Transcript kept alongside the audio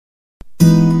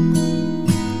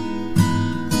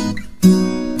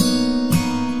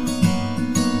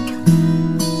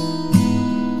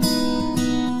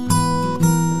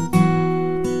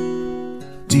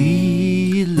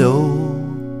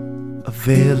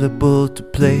available to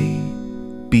play.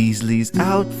 Beasley's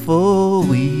out for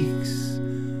weeks,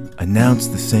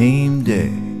 announced the same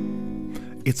day.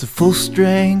 It's a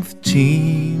full-strength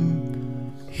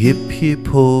team, hip hip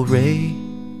hooray.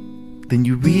 Then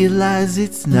you realize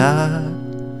it's not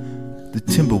the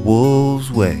Timberwolves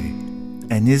way.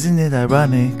 And isn't it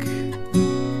ironic?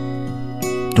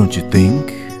 Don't you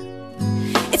think?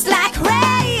 It's like rain.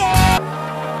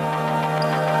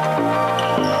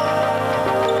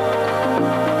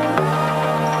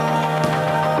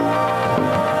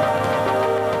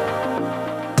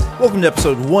 Welcome to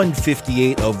episode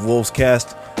 158 of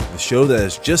Wolvescast, the show that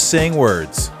is just saying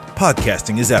words.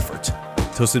 Podcasting is effort.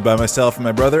 Hosted by myself and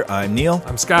my brother, I'm Neil.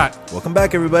 I'm Scott. Welcome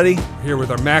back, everybody. We're here with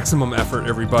our maximum effort,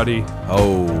 everybody.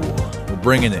 Oh, we're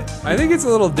bringing it. I think it's a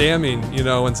little damning,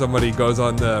 when somebody goes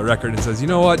on the record and says, you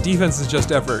know what, defense is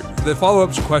just effort. The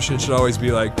follow-up question should always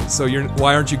be like, so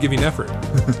why aren't you giving effort?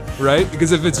 Right?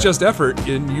 Because if it's just effort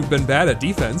and you've been bad at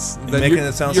defense, then making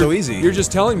it sound so easy. You're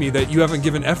just telling me that you haven't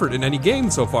given effort in any game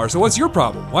so far. So what's your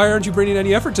problem? Why aren't you bringing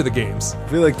any effort to the games? I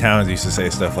feel like Towns used to say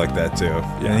stuff like that too.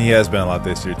 Yeah. And he has been a lot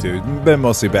this year too. Been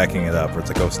mostly backing it up where it's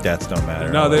like, oh, stats don't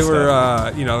matter. No, they were,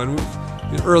 and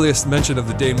the earliest mention of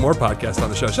the Dane Moore podcast on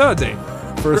the show. Shout out Dane.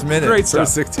 First minute, great stuff.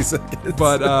 First 60 seconds.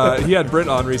 But he had Britt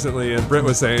on recently, and Britt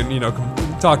was saying,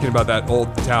 talking about that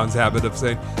old Towns habit of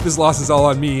saying, this loss is all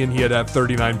on me, and he had to have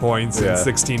 39 points and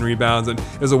 16 rebounds, and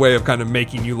it was a way of kind of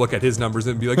making you look at his numbers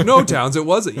and be like, no, Towns, it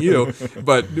wasn't you.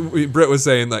 But Britt was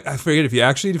saying, like, I forget if he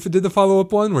actually did the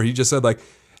follow-up one, where he just said, like,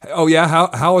 oh yeah,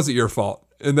 how was it your fault?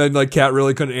 And then, like, Kat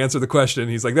really couldn't answer the question.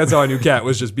 He's like, that's how I knew Kat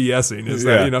was just BSing. Is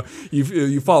that,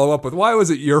 you follow up with, why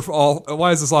was it your fault?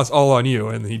 Why is this loss all on you?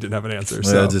 And he didn't have an answer.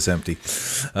 So just empty.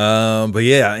 But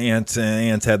yeah,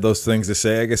 Ant had those things to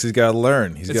say. I guess he's got to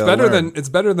learn. It's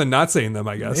better than not saying them,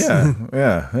 I guess.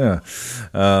 Yeah.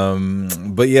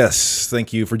 But yes,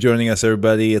 thank you for joining us,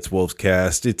 everybody. It's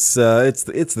Wolvescast. It's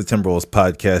the Timberwolves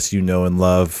podcast you know and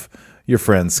love. Your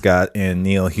friends Scott and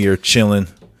Neil here chilling.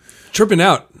 Tripping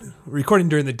out. Recording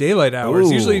during the daylight hours.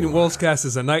 Ooh. Usually Wolvescast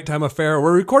is a nighttime affair.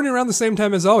 We're recording around the same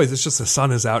time as always. It's just the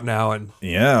sun is out now, and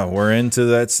we're into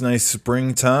that nice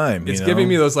springtime. It's giving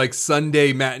me those like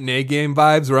Sunday matinee game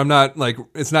vibes where I'm not like,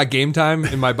 it's not game time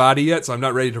in my body yet, so I'm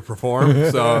not ready to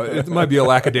perform. So it might be a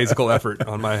lackadaisical effort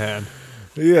on my hand.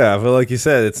 Yeah, but like you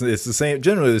said, it's the same,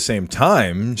 generally the same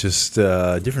time, just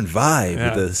different vibe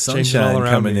with the sunshine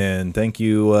coming in. Thank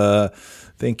you.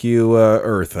 Thank you,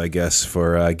 Earth, I guess,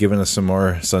 for giving us some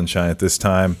more sunshine at this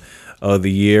time of the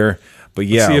year. But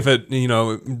yeah, let's see if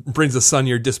it brings a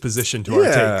sunnier disposition to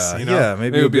our takes.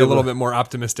 Maybe we'll be a little bit more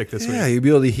optimistic this week. Yeah, you'll be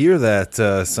able to hear that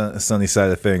sunny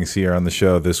side of things here on the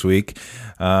show this week.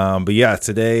 But yeah,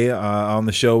 today on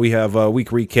the show we have a week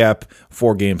recap,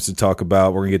 4 games to talk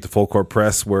about. We're gonna get to full court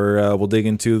press where we'll dig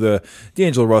into the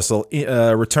D'Angelo Russell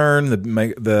return,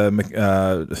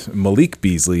 the Malik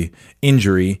Beasley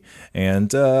injury,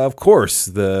 and of course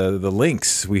the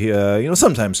Lynx. We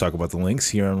sometimes talk about the Lynx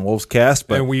here on Wolvescast,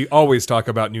 but and we always talk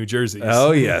about New Jerseys.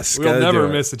 Oh yes, we'll never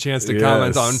miss a chance to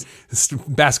comment on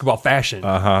basketball fashion.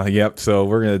 Yep. So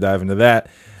we're gonna dive into that.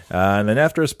 And then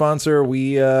after a sponsor,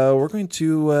 we're going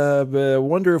to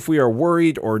wonder if we are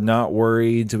worried or not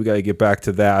worried. We got to get back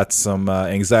to that. Some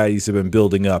anxieties have been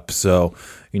building up, so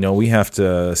we have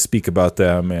to speak about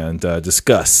them and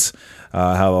discuss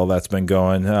how all that's been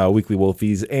going. Weekly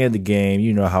Wolfies and the game.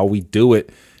 You know how we do it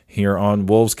here on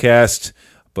Wolvescast.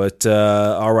 But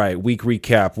all right, week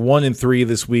recap: 1-3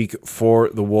 this week for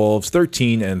the Wolves,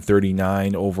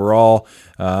 13-39 overall.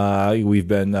 We've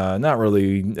been not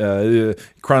really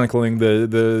chronicling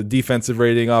the defensive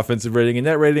rating, offensive rating, and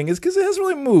net rating is because it hasn't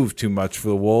really moved too much for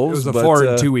the Wolves. It was a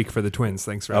 4-2 week for the Twins.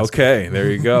 Thanks for asking. Okay, there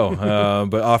you go.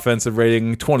 But offensive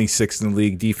rating 26th in the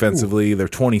league. Defensively, they're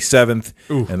 27th,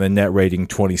 and the net rating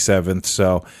 27th.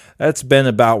 So that's been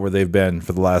about where they've been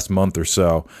for the last month or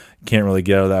so. Can't really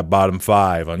get out of that bottom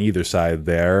 5 on either side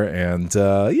there. And,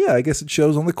 I guess it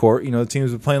shows on the court. The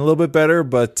teams are playing a little bit better,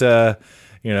 but, the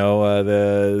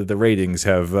ratings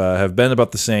have been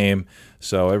about the same.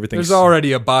 So everything's... There's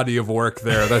already a body of work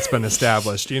there that's been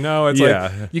established, It's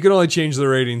like, you can only change the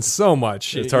ratings so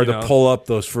much. It's hard to pull up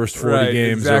those first 40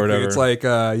 games or whatever. It's like,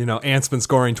 Ant's been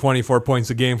scoring 24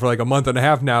 points a game for like a month and a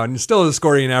half now, and still his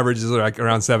scoring averages are like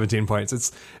around 17 points.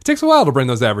 It takes a while to bring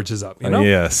those averages up,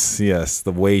 Yes,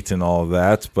 the weight and all of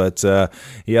that. But, the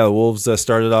Wolves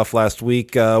started off last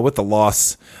week with a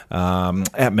loss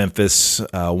at Memphis,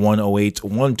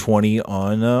 108-120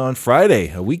 on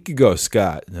Friday, a week ago,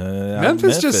 Scott.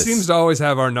 Memphis just seems to always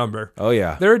have our number. Oh,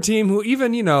 yeah. They're a team who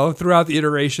even, throughout the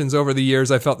iterations over the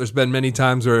years, I felt there's been many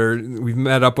times where we've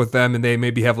met up with them and they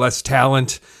maybe have less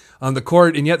talent on the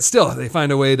court, and yet still they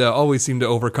find a way to always seem to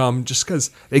overcome just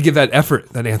because they give that effort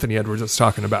that Anthony Edwards was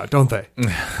talking about, don't they?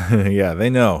 Yeah, they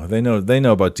know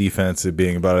about defense, it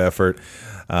being about effort.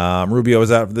 Rubio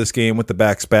was out for this game with the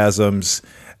back spasms.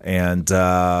 And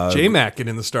J-Mac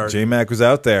getting the start. J-Mac was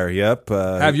out there. Yep.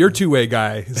 Have your two-way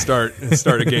guy start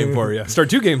a game for you.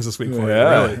 Start 2 games this week for you.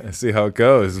 Really. See how it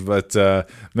goes. But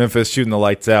Memphis shooting the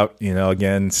lights out.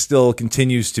 Again, still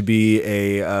continues to be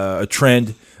a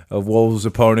trend of Wolves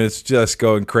opponents just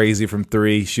going crazy from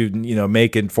 3, shooting,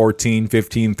 making 14,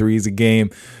 15 threes a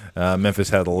game. Memphis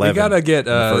had 11 we gotta get,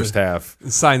 in the first half.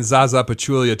 Sign Zaza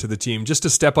Pachulia to the team just to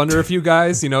step under a few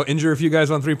guys, injure a few guys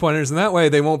on 3-pointers, and that way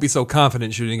they won't be so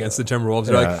confident shooting against the Timberwolves.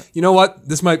 They're like, you know what?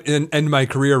 This might end my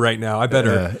career right now. I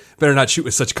better not shoot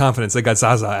with such confidence. They got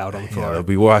Zaza out on the floor. I'll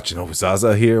be watching. Oh,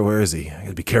 Zaza here? Where is he? I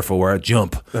gotta be careful where I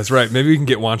jump. That's right. Maybe we can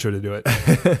get Juancho to do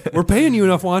it. We're paying you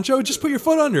enough, Juancho. Just put your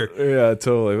foot under. Yeah,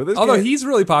 totally. Although he's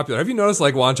really popular. Have you noticed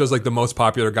Juancho's the most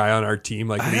popular guy on our team,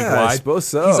 league-wide? I suppose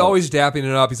so. He's always dapping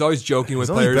it up. He's always joking with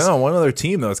players. He's been on one other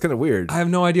team, though. It's kind of weird. I have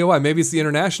no idea why. Maybe it's the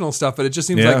international stuff, but it just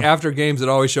seems like after games, it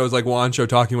always shows Juancho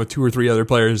talking with 2 or 3 other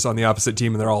players on the opposite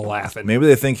team, and they're all laughing. Maybe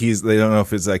they think they don't know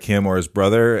if it's him or his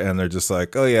brother, and they're just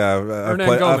like, oh, yeah,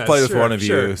 I've played with one of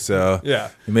you, so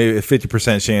maybe a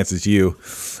 50% chance it's you.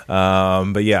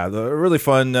 But yeah, a really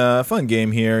fun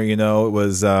game here. It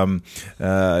was,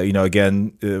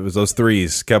 again, it was those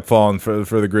threes kept falling for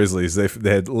the Grizzlies.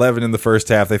 They had 11 in the first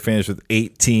half. They finished with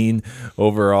 18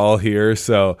 overall here.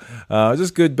 So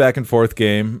just good back and forth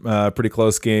game. Pretty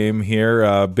close game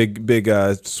here. Big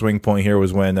swing point here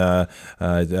was when Jaden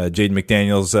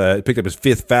McDaniels picked up his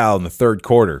 5th foul in the 3rd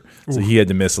quarter. So he had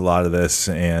to miss a lot of this,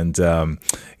 and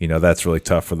that's really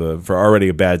tough for already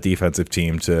a bad defensive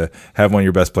team to have one of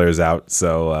your best players out.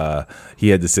 So he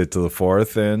had to sit to the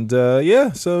 4th, and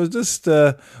so it was just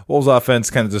Wolves offense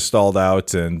kind of just stalled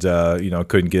out, and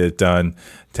couldn't get it done.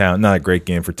 Not a great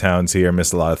game for Towns here.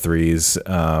 Missed a lot of threes.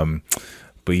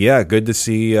 But yeah, good to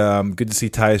see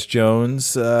Tyus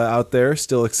Jones out there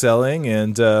still excelling,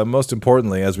 and most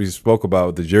importantly, as we spoke about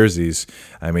with the jerseys,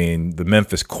 the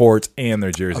Memphis court and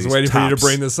their jerseys. I was waiting for you to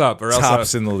bring this up, or else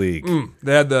tops in the league.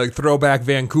 They had the throwback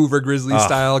Vancouver Grizzlies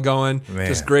style going,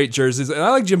 just great jerseys. And I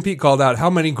like Jim Pete called out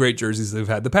how many great jerseys they've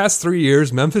had the past 3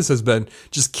 years. Memphis has been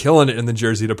just killing it in the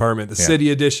jersey department. The City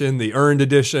Edition, the Earned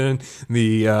Edition,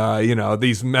 the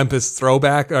these Memphis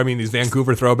these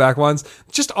Vancouver throwback ones,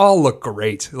 just all look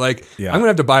great. I'm gonna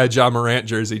have to buy a Ja Morant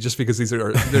jersey just because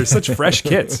they're such fresh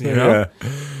kits. Yeah,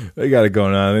 they got it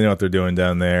going on. They know what they're doing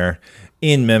down there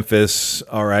in Memphis.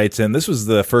 All right, and this was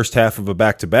the first half of a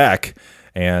back-to-back,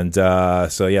 and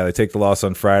they take the loss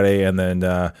on Friday, and then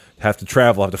have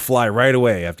to fly right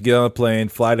away. Have to get on a plane,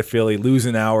 fly to Philly, lose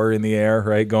an hour in the air,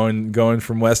 right? Going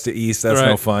from west to east. That's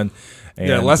no fun.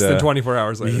 And, less than 24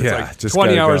 hours later. Yeah, it's just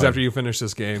 20 hours after you finish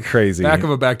this game. Crazy. Back of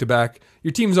a back-to-back.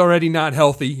 Your team's already not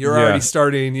healthy. You're already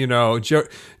starting, Jordan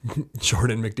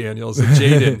McDaniels,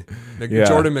 Jaden,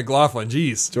 Jordan McLaughlin.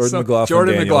 Jeez.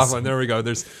 Jordan McLaughlin. There we go.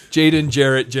 There's Jaden,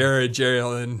 Jared,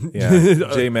 Jalen.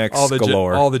 Yeah. J-Max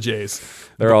galore. All the J's.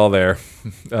 They're all there.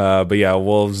 But yeah,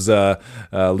 Wolves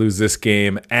lose this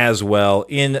game as well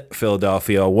in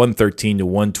Philadelphia,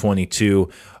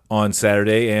 113-122. On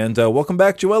Saturday, and welcome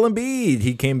back Joel Embiid.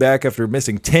 He came back after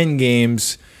missing 10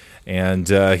 games, and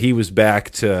he was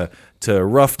back to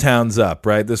rough Towns up,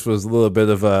 right? This was a little bit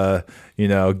of a,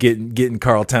 getting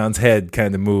Karl Towns' head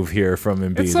kind of move here from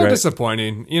Embiid. It's so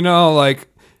disappointing,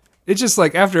 it's just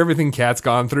after everything Cat's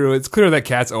gone through, it's clear that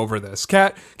Cat's over this.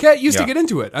 Cat used to get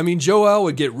into it. Joel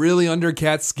would get really under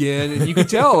Cat's skin, and you could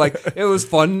tell it was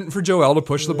fun for Joel to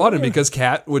push the button because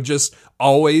Cat would just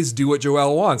always do what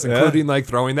Joel wants, including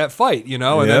throwing that fight, and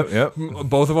then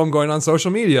both of them going on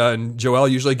social media, and Joel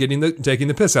usually taking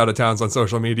the piss out of Towns on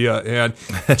social media, and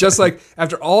just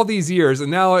after all these years,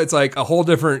 and now it's a whole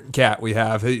different Cat we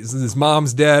have. His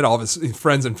mom's dead, all of his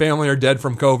friends and family are dead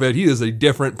from COVID. He is a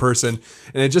different person,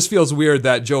 and it just feels weird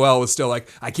that Joel was still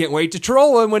I can't wait to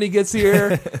troll him when he gets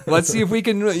here. Let's see if we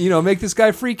can, make this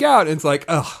guy freak out. And it's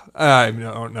I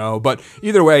don't know. But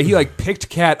either way, he picked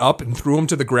Cat up and threw him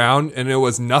to the ground, and it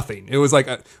was nothing. It was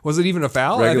was it even a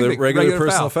foul? Regular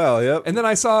personal foul, yep. And then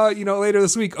I saw, later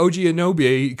this week, OG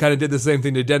Anunoby kind of did the same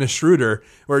thing to Dennis Schroeder,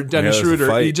 where Dennis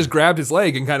Schroeder, he just grabbed his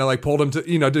leg and kind of pulled him to,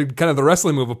 did kind of the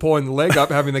wrestling move of pulling the leg up,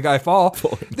 having the guy fall.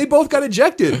 They both got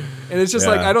ejected. And it's just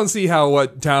I don't see how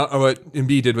what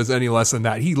Embiid did was any less than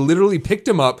that. He literally picked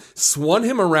him up, swung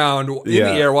him around in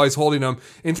the air while he's holding him,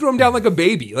 and threw him down like a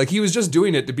baby. He was just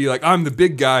doing it to be I'm the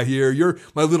big guy here. You're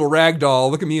my little rag doll.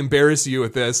 Look at me embarrass you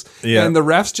with this. Yeah. And the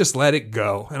refs just let it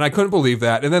go. And I couldn't believe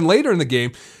that. And then later in the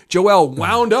game, Joel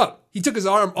wound up He took his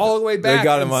arm all the way back. They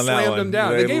got him and on that slammed one. him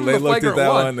down. They They gave him looked a at flagrant that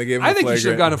one. one. They gave him I a think he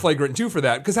should have flagrant. gotten a flagrant 2 for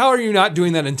that. Because how are you not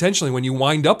doing that intentionally when you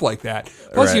wind up like that?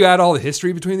 Plus, Right. you add all the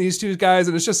history between these two guys,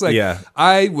 and it's just like Yeah.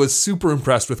 I was super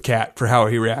impressed with Cat for how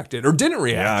he reacted or didn't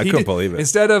react. Yeah, I He couldn't believe it.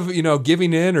 Instead of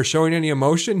giving in or showing any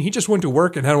emotion, he just went to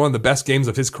work and had one of the best games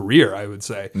of his career. I would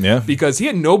say, Yeah. because he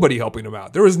had nobody helping him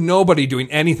out. There was nobody doing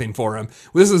anything for him.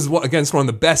 This is against one of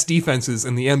the best defenses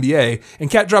in the NBA, and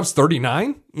Cat drops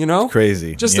 39.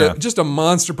 Crazy. Just Yeah. just a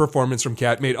monster performance from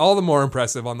Cat, made all the more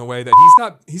impressive on the way that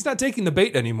he's not taking the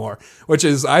bait anymore, which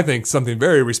is I think something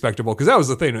very respectable, because that was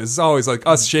the thing. It's always like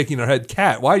us shaking our head,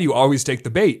 Cat, why do you always take the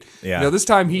bait? Yeah. This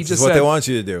time he This just is what said, they want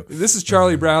you to do. this is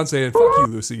Charlie Brown saying, fuck you,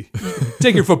 Lucy.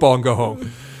 Take your football and go home.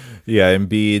 Yeah,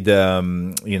 Embiid,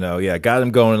 got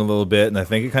him going a little bit, and I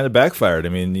think it kind of backfired. I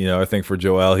mean, I think for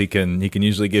Joel, he can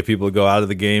usually get people to go out of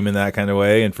the game in that kind of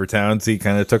way, and for Towns, he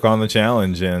kind of took on the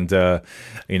challenge and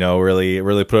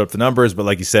really put up the numbers. But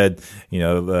like you said,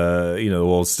 the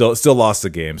Wolves still lost the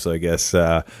game, so I guess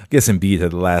Embiid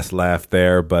had the last laugh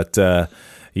there, but.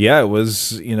 Yeah, it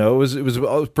was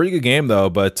a pretty good game though,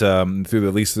 but at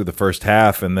least through the first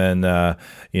half, and then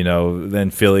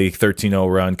then Philly 13-0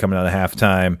 run coming out of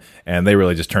halftime, and they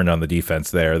really just turned on the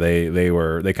defense there.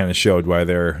 They kind of showed why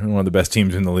they're one of the best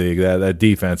teams in the league. That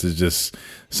defense is just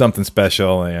something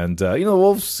special, and the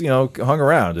Wolves hung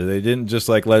around. They didn't just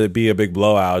let it be a big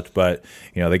blowout, but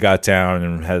they got down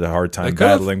and had a hard time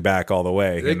battling back all the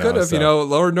way. They could have,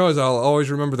 Lord knows I'll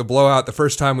always remember the blowout the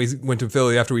first time we went to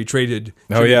Philly after we traded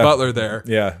Jimmy Butler there.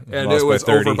 Yeah. And it was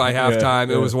over by halftime.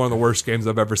 Yeah. It was one of the worst games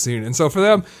I've ever seen. And so for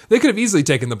them, they could have easily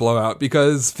taken the blowout,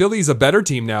 because Philly's a better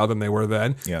team now than they were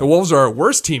then. Yeah. The Wolves are a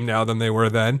worse team now than they were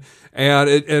then.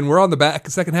 And we're on the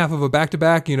second half of a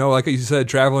back-to-back, like you said,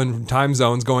 traveling from time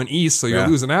zones going east, so you're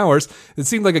losing hours. It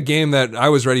seemed like a game that I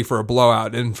was ready for a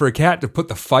blowout. And for a Cat to put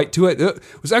the fight to it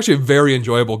was actually a very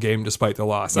enjoyable game despite the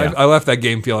loss. Yeah. I left that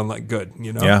game feeling like good,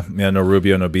 Yeah, no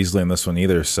Rubio, no Beasley in this one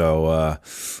either, so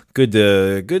good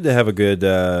to have a good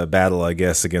battle, I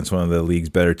guess, against one of the league's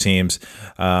better teams.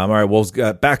 All right, Wolves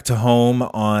got back to home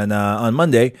on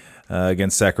Monday.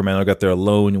 Against Sacramento, got their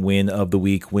lone win of the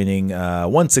week, winning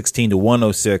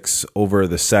 116-106 over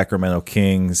the Sacramento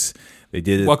Kings. They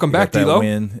did it. Welcome back, that D'Lo.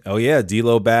 Win. Oh yeah,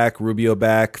 D'Lo back, Rubio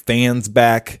back, fans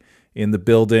back in the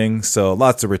building. So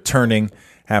lots of returning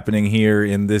happening here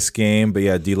in this game. But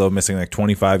yeah, D'Lo missing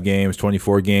 24 games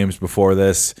before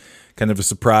this. Kind of a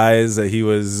surprise that he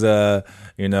was, going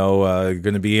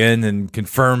to be in and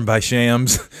confirmed by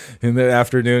Shams in the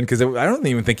afternoon, because I don't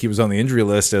even think he was on the injury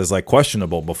list as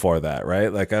questionable before that,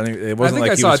 right? It wasn't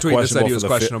I he saw was a tweet that said he was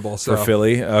questionable questionable for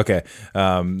Philly. Okay,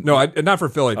 no, not for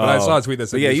Philly, but I saw a tweet that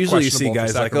said yeah, he was usually you see questionable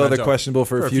guys for they're Sacramento questionable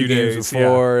for a few games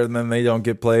before, and then they don't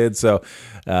get played. So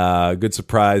good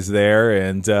surprise there,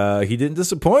 and he didn't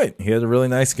disappoint. He had a really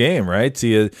nice game, right?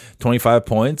 He had 25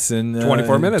 points in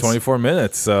 24 minutes. 24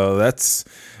 minutes. So that's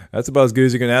about as good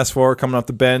as you can ask for. Coming off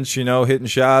the bench, hitting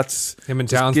shots. Him and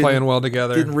Towns playing well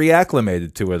together. Getting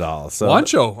reacclimated to it all. So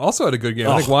Juancho also had a good game.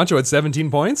 I think Juancho had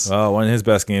 17 points. Oh, one of his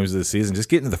best games of the season. Just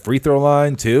getting to the free throw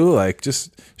line too.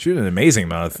 Just shooting an amazing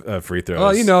amount of free throws.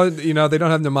 Well, they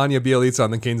don't have Nemanja Bjelica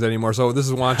on the Kings anymore, so this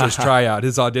is Juancho's tryout,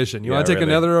 his audition. You want to take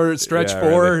really. another stretch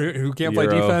four who can't play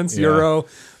defense? Euro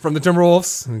from the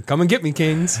Timberwolves. Come and get me,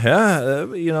 Kings.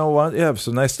 Yeah,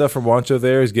 some nice stuff from Juancho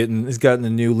there. He's gotten a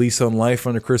new lease on life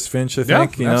under Chris Finch, I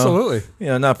think. Absolutely.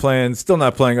 Still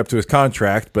not playing up to his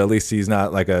contract, but at least he's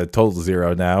not like a total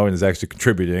zero now and is actually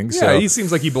contributing. Yeah, so. he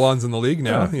seems like he belongs in the league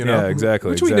now. Yeah,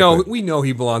 exactly. Which exactly. we know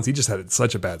he belongs. He just had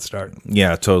such a bad start.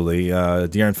 Yeah, totally.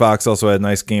 De'Aaron Fox also had a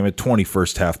nice game at 20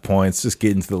 first half points, just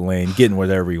getting to the lane, getting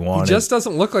whatever he wanted. He just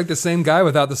doesn't look like the same guy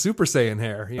without the Super Saiyan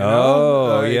hair.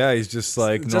 Yeah, he's just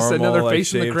just normal, another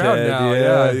face in the crowd head. now.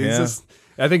 Yeah, he's just.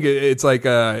 I think it's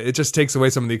it just takes away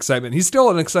some of the excitement. He's still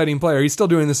an exciting player. He's still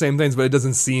doing the same things, but it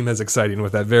doesn't seem as exciting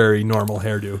with that very normal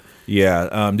hairdo.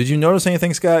 Yeah. Did you notice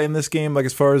anything, Scott, in this game,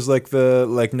 as far as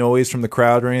the noise from the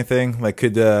crowd or anything?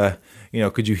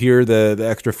 Could you hear the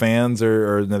extra fans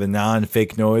or the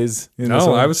non-fake noise?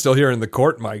 No, I was still hearing the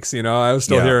court mics. I was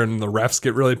still hearing the refs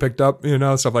get really picked up.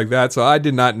 Stuff like that. So I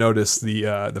did not notice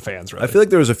the fans. Really. I feel like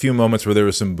there was a few moments where there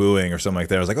was some booing or something like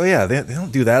that. I was like, oh yeah, they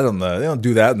don't do that they don't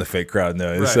do that in the fake crowd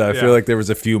noise. Right, So I feel like there was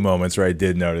a few moments where I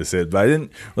did notice it, but I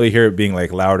didn't really hear it being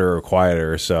louder or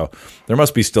quieter. So there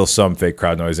must be still some fake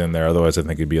crowd noise in there. Otherwise, I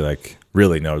think it'd be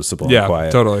really noticeable and Yeah,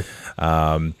 quiet. totally.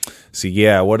 So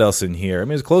yeah, what else in here? I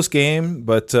mean, it's a close game,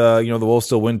 but the Wolves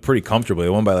still win pretty comfortably. They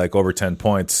won by like over 10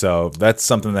 points, so that's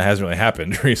something that hasn't really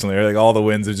happened recently. Like all the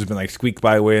wins have just been like squeak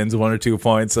by wins, 1 or 2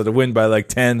 points. So to win by like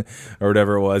 10 or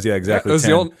whatever it was, yeah, exactly. It was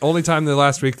 10. the only time the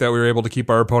last week that we were able to keep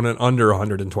our opponent under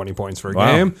 120 points for a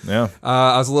Wow, game. yeah.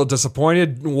 I was a little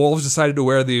disappointed. Wolves decided to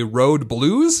wear the road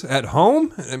blues at home,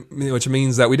 which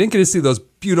means that we didn't get to see those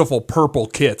beautiful purple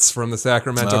kits from the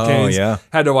Sacramento Kings. Yeah.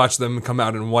 Had to watch them come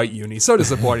out in white uni. So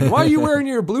disappointing. Why are you wearing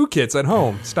your blue kits at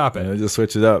home? Stop it. Just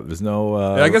switch it up. There's no.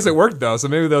 I guess it worked though, so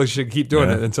maybe they should keep doing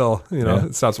it until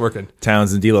it stops working.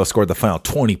 Towns and D'Lo scored the final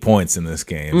 20 points in this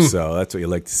game, so that's what you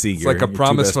like to see. It's like a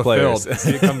promise fulfilled.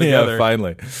 See it come together. Yeah,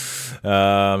 finally.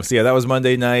 So yeah, that was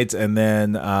Monday night, and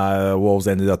then Wolves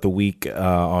ended up the week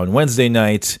on Wednesday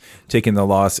night, taking the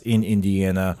loss in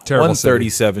Indiana, Terrible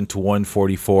 137 to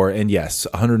 144, and yes,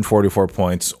 144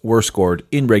 points were scored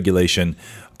in regulation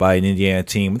by an Indiana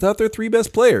team without their 3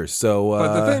 best players. So,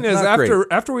 but the thing is, not great.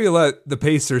 after we let the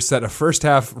Pacers set a first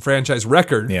half franchise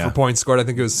record Yeah. for points scored, I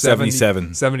think it was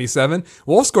 77. 77.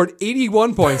 Wolves scored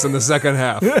 81 points in the second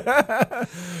half.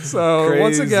 So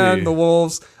once again, Crazy. the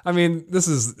Wolves. I mean, this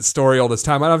is story old as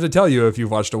time. I don't have to tell you if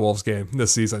you've watched a Wolves game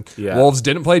this season. Yeah. Wolves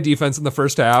didn't play defense in the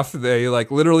first half. They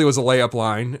literally was a layup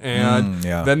line, and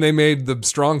yeah. then they made the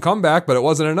strong comeback, but it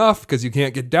wasn't enough because you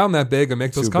can't get down that big and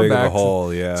make those Too big of a comebacks.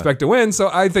 hole, yeah. Expect to win.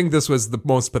 So I think this was the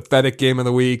most pathetic game of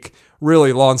the week.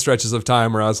 Really long stretches of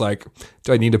time where I was like,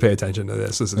 do I need to pay attention to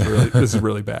this? This is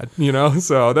really bad,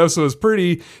 So this was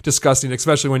pretty disgusting,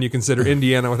 especially when you consider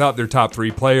Indiana without their top 3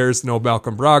 players, no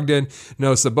Malcolm Brogdon,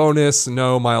 no Sabonis,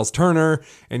 no Miles Turner,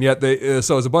 and yet so it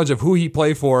was a bunch of who he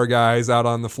play for guys out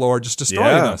on the floor just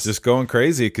destroying us. Just going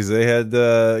crazy because they had,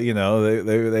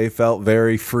 they felt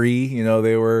very free.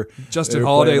 They were Justin they were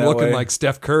Holiday playing that looking way. like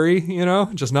Steph Curry,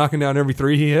 just knocking down every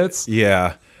 3 he hits.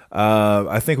 Yeah.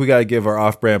 I think we got to give our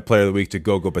off-brand player of the week to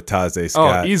Gogo Batadze,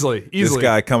 Scott. Oh, easily. This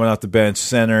guy coming off the bench,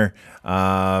 center.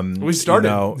 We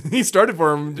started. He started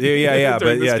for him. Yeah,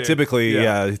 during but this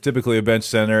game. typically a bench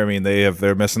center. I mean,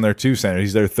 they're missing their 2 centers.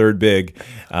 He's their 3rd big.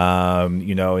 And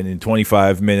in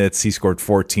 25 minutes, he scored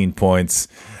 14 points.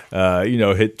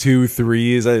 Hit 2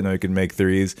 threes. I didn't know he could make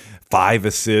threes. 5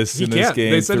 assists in this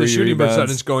game. They said the 3 shooting rebounds.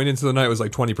 percentage going into the night was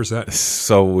like 20%.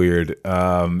 So weird.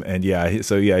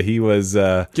 He was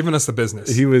Giving us the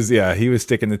business. he was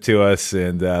sticking it to us,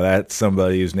 and that's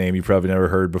somebody whose name you probably never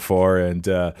heard before. And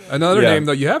Another name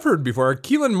that you have heard before,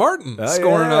 Keelan Martin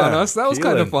scoring on us. That was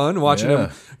kind of Keelan. fun watching him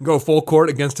go full court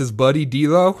against his buddy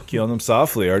D'Lo. Keelan him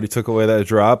softly. Already took away that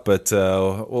drop, but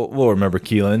we'll remember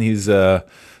Keelan. He's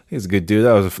a good dude.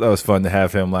 That was fun to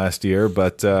have him last year.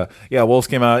 But Wolves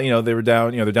came out. They were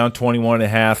down. They're down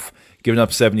 21.5, giving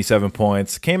up 77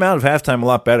 points. Came out of halftime a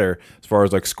lot better as far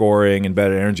as like scoring and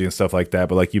better energy and stuff like that.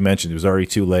 But like you mentioned, it was already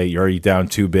too late. You're already down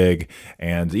too big.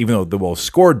 And even though the Wolves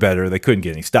scored better, they couldn't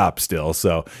get any stops still.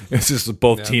 So it's just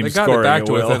both teams They got scoring it back at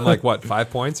to will. within 5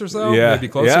 points or so, maybe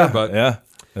closer. But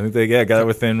I think they got it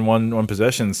within one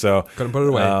possession. So couldn't put it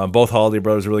away. Both Holiday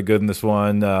brothers really good in this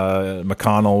one.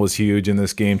 McConnell was huge in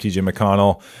this game. TJ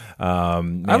McConnell.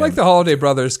 I like the Holiday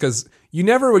brothers because you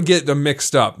never would get them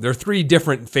mixed up. They're 3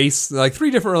 different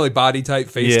really body type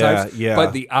face types. Yeah.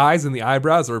 But the eyes and the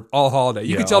eyebrows are all Holiday.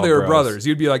 You could tell they were all brothers.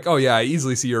 You'd be like, oh yeah, I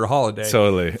easily see you're a Holiday.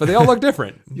 Totally. But they all look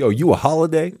different. Yo, you a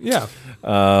Holiday? Yeah.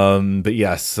 But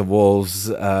yes, the Wolves,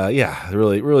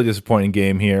 really, really disappointing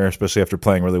game here, especially after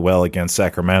playing really well against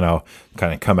Sacramento.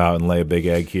 Kind of come out and lay a big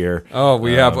egg here. Oh,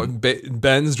 we have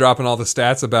Ben's dropping all the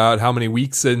stats about how many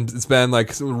weeks and it's been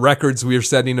like records we are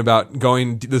setting about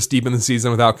going this deep in the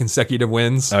season without consecutive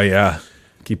wins. Oh yeah,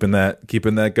 keeping that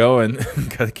going.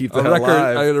 Got to keep that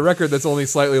alive. A record that's only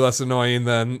slightly less annoying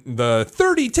than the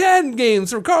 30-10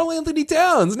 games from Karl Anthony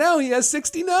Towns. Now he has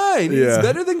 69. He's Yeah.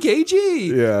 better than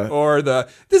KG. Yeah. Or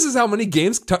this is how many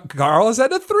games Karl has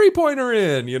had a 3-pointer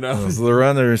in. Those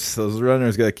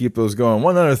runners got to keep those going.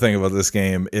 One other thing about this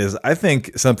game is I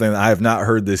think something that I have not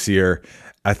heard this year.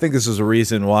 I think this is a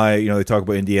reason why they talk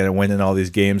about Indiana winning all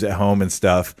these games at home and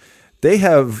stuff. They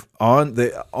have on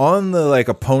the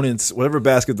opponents, whatever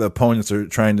basket the opponents are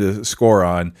trying to score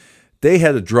on, they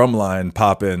had a drum line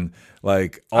pop in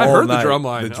like all I heard night. the drum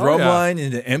line. The drum line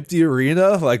in an empty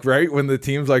arena, right when the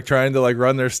team's trying to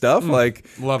run their stuff.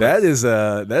 Love that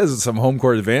is some home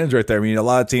court advantage right there. I mean, a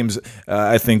lot of teams,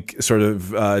 I think, sort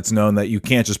of, it's known that you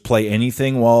can't just play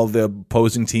anything while the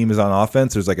opposing team is on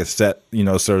offense. There's a set,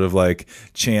 sort of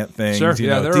chant things. Sure.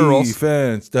 There are rules.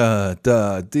 Defense,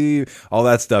 D, all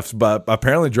that stuff. But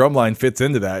apparently, drumline fits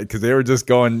into that because they were just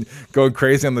going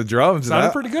crazy on the drums.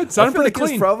 Sounded pretty good. Sounded pretty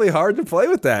clean. It's probably hard to play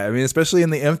with that. I mean, especially in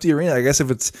the empty arena. arena, I guess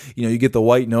if it's, you get the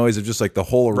white noise of just like the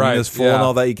whole arena is full and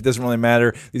all that, it doesn't really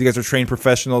matter. These guys are trained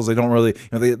professionals. They don't really,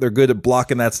 they're good at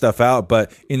blocking that stuff out.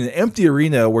 But in an empty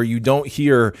arena where you don't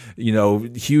hear,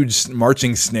 huge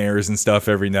marching snares and stuff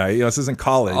every night, this isn't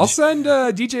college. I'll send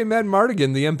DJ Mad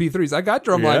Mardigan the MP3s. I got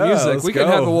drumline music. We can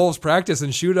have the Wolves practice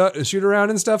and shoot around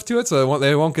and stuff to it, so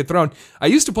they won't get thrown. I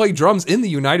used to play drums in the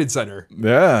United Center.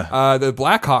 Yeah. The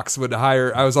Blackhawks would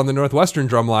hire. I was on the Northwestern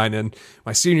drum line, and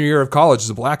my senior year of college,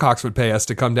 the Blackhawks would pay us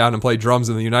to come down and play drums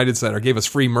in the United Center. Gave us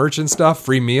free merch and stuff,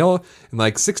 free meal, and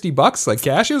like $60 like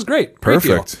cash. It was great.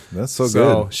 Perfect. That's so good.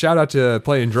 So shout out to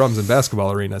playing drums in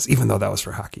basketball arenas, even though that was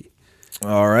for hockey.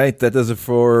 All right, that does it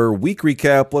for week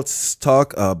recap. Let's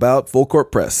talk about Full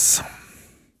Court Press.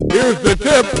 Here's the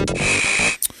tip.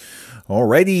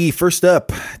 Alrighty, first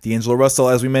up, D'Angelo Russell,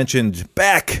 as we mentioned,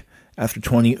 back after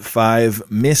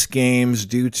 25 missed games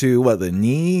due to, the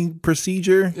knee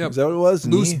procedure? Yep. Is that what it was?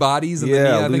 Loose bodies in the knee,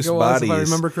 I think it was, if I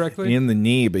remember correctly. In the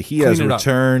knee, but he has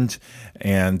returned,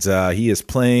 and he is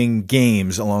playing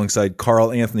games alongside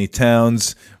Karl Anthony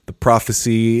Towns, the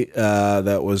prophecy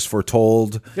that was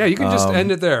foretold. Yeah, you can just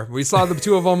end it there. We saw the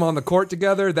two of them on the court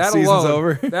together. That Season's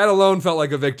over. That alone felt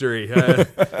like a victory.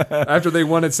 After they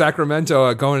won at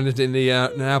Sacramento, going into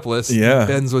Indianapolis,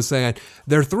 Benz was saying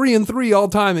they're 3-3 all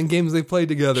time in games they've played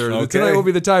together. Okay. Tonight will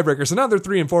be the tiebreaker. So now they're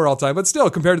 3-4 all time, but still,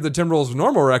 compared to the Timberwolves'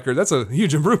 normal record, that's a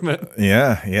huge improvement.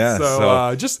 Yeah.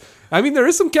 So there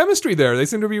is some chemistry there. They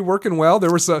seem to be working well.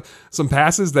 There were some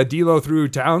passes that D'Lo threw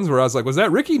Towns where I was like, was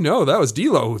that Ricky? No, that was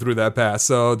D'Lo who threw that pass.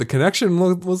 So the connection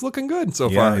was looking good so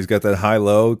far. Yeah, he's got that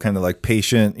high-low kind of like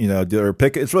patient, or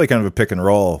pick. It's really kind of a pick and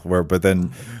roll but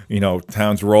then,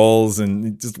 Towns rolls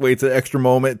and just waits an extra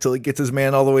moment until he gets his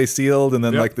man all the way sealed, and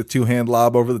then like the two-hand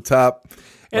lob over the top.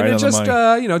 And it just,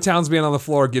 Towns being on the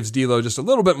floor gives D'Lo just a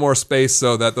little bit more space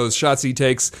so that those shots he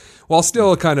takes, while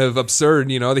still kind of absurd,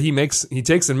 that he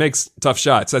takes and makes tough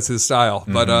shots. That's his style.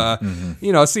 But,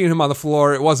 seeing him on the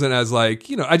floor, it wasn't as like,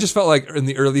 I just felt like in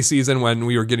the early season when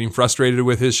we were getting frustrated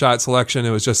with his shot selection,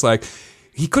 it was just like,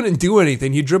 he couldn't do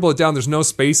anything. He'd dribble it down. There's no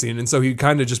spacing. And so he'd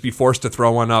kind of just be forced to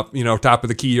throw one up, top of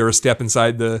the key or a step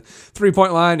inside the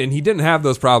 3-point line. And he didn't have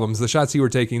those problems. The shots he were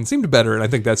taking seemed better. And I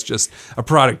think that's just a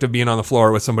product of being on the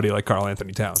floor with somebody like Karl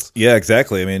Anthony Towns. Yeah,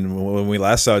 exactly. I mean, when we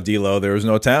last saw D'Lo, there was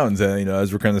no Towns. And,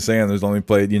 as we're kind of saying, there's only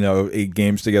played, 8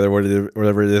 games together,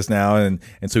 whatever it is now. And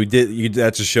so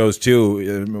that just shows too,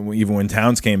 even when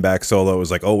Towns came back solo, it was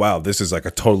like, oh, wow, this is like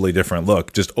a totally different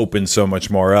look. Just opens so much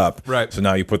more up. Right. So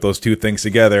now you put those two things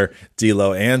together,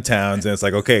 D'Lo and Towns, and it's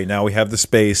like, okay, now we have the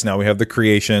space, now we have the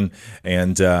creation,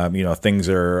 and things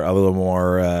are a little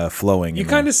more flowing. You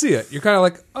kind of see it. You're kind of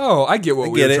like, oh, I get what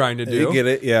we were trying to do. I get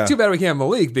it, yeah. Too bad we can't have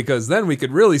Malik, because then we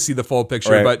could really see the full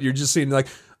picture. Right. But you're just seeing like,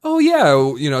 oh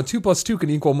yeah, 2 + 2 can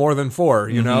equal more than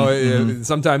 4.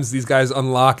 Sometimes these guys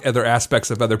unlock other aspects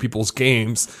of other people's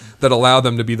games that allow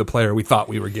them to be the player we thought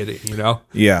we were getting.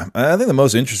 Yeah, I think the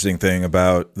most interesting thing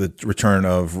about the return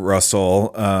of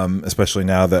Russell, especially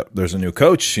now that there's a new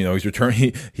coach, he's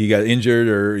returning. He got injured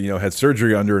or had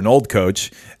surgery under an old coach,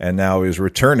 and now is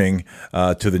returning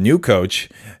to the new coach.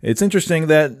 It's interesting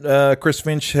that Chris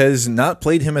Finch has not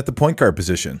played him at the point guard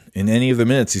position in any of the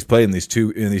minutes he's played in these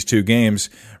two games.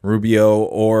 Rubio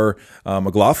or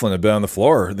McLaughlin have been on the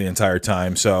floor the entire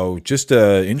time. So just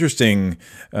an interesting,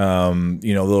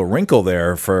 little wrinkle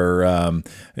there for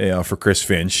Chris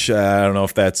Finch. I don't know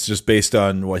if that's just based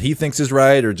on what he thinks is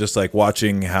right or just like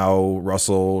watching how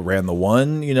Russell ran the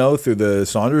one, through the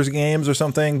Saunders games or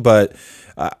something. But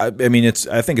I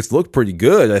think it's looked pretty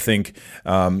good. I think,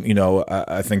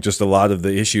 I think just a lot of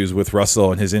the issues with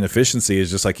Russell and his inefficiency is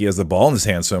just like he has the ball in his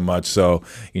hand so much. So,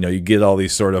 you get all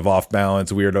these sort of off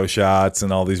balance, weirdo shots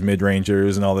and all these mid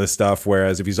rangers and all this stuff.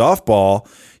 Whereas if he's off ball,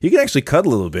 he can actually cut a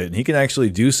little bit and he can actually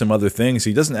do some other things.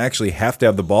 He doesn't actually have to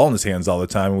have the ball in his hands all the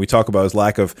time. And we talk about his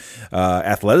lack of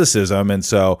athleticism. And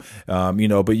so,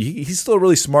 but he's still a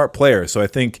really smart player. So I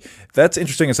think that's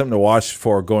interesting and something to watch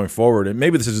for going forward. And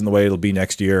maybe this isn't the way it'll be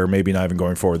next year, or maybe not even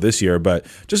going forward this year, but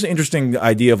just an interesting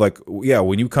idea of like, yeah,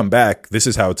 when you come back, this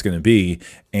is how it's going to be.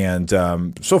 And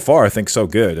so far, I think so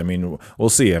good. I mean, we'll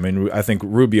see. I mean, I think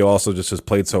Rubio also just has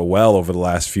played so well over the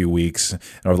last few weeks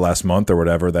or the last month or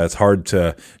whatever that it's hard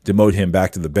to demote him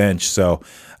back to the bench. So,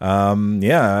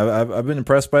 I've been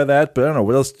impressed by that. But I don't know,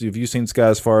 what else have you seen, Scott,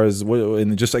 as far as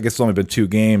and just I guess it's only been 2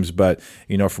 games, but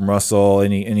from Russell,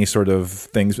 any sort of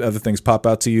other things pop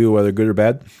out to you, whether good or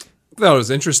bad? That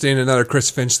was interesting. Another Chris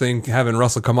Finch thing, having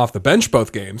Russell come off the bench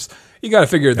both games. You got to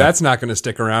figure that's not going to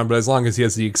stick around. But as long as he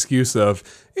has the excuse of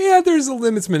Yeah, there's a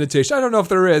limits limitation. I don't know if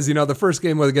there is. The first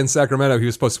game was against Sacramento. He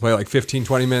was supposed to play like 15,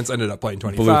 20 minutes. Ended up playing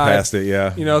 25. Blew past it,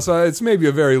 yeah. So it's maybe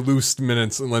a very loose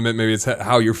minutes limit. Maybe it's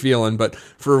how you're feeling. But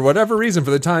for whatever reason,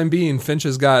 for the time being, Finch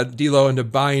has got D'Lo into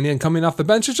buying in, coming off the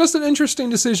bench. It's just an interesting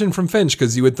decision from Finch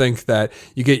because you would think that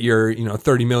you get your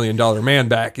 $30 million man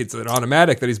back. It's an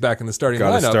automatic that he's back in the starting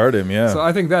lineup. Got to start him, yeah. So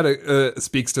I think that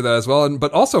speaks to that as well.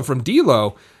 But also from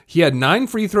D'Lo, he had 9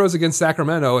 free throws against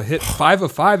Sacramento, hit 5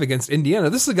 of 5 against Indiana.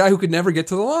 This is a guy who could never get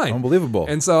to the line. Unbelievable.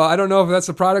 And so I don't know if that's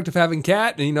a product of having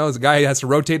Cat. And, as a guy who has to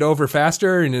rotate over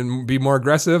faster and be more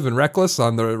aggressive and reckless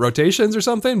on the rotations or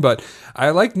something. But I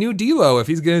like new D'Lo. If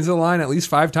he's getting to the line at least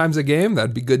 5 times a game,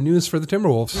 that'd be good news for the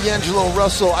Timberwolves. D'Angelo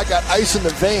Russell, I got ice in the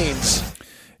veins.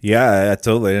 Yeah,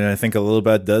 totally. And I think a little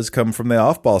bit does come from the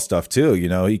off-ball stuff, too.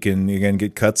 He can, again,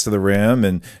 get cuts to the rim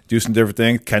and do some different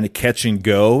things, kind of catch and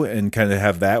go and kind of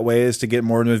have that way is to get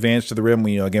more of an advantage to the rim.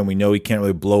 We know he can't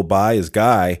really blow by his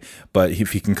guy, but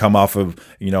if he can come off of,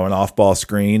 an off-ball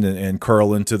screen and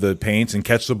curl into the paint and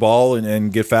catch the ball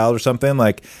and get fouled or something,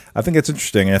 I think that's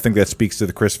interesting. And I think that speaks to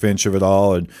the Chris Finch of it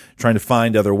all and trying to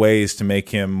find other ways to make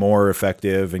him more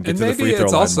effective and get to the free throw line. Maybe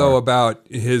it's also more about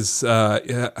his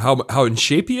how in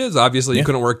shape he is. Obviously, he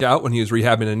couldn't work out when he was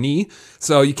rehabbing a knee.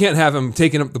 So you can't have him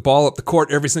taking up the ball up the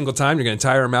court every single time. You're going to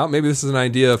tire him out. Maybe this is an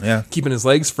idea of keeping his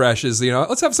legs fresh is,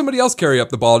 let's have somebody else carry up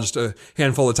the ball just a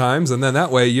handful of times. And then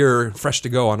that way you're fresh to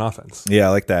go on offense. Yeah, I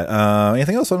like that.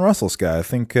 Anything else on Russell, Scott? I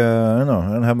think, I don't know. I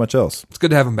don't have much else. It's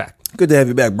good to have him back. Good to have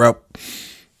you back, bro.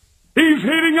 He's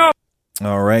heating up.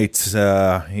 All right.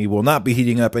 He will not be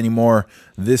heating up anymore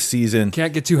this season.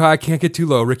 Can't get too high, can't get too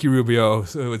low. Ricky Rubio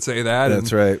would say that.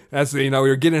 That's right. That's, we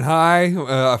were getting high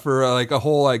for a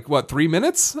whole, 3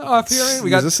 minutes off here. We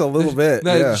got just a little bit.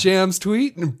 That Shams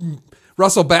tweet. And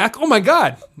Russell back. Oh my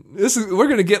God. We're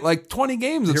going to get 20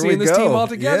 games of seeing this team all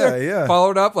together. Yeah.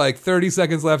 Followed up 30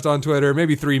 seconds left on Twitter,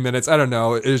 maybe 3 minutes. I don't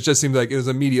know. It just seemed like it was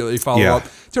immediately follow up.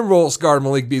 Timberwolves guard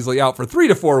Malik Beasley out for 3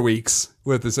 to 4 weeks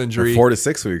with this injury. 4 to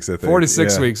 6 weeks, I think. 4 to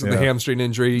 6 weeks with the hamstring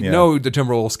injury. Yeah. No, the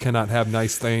Timberwolves cannot have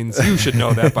nice things. You should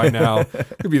know that by now.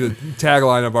 Could be the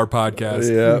tagline of our podcast.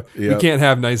 Yeah. We can't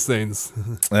have nice things.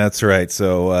 That's right.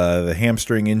 So the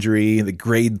hamstring injury, the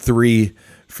grade 3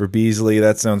 for Beasley,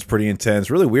 that sounds pretty intense.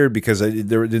 Really weird because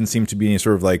there didn't seem to be any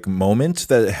sort of moment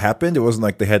that happened. It wasn't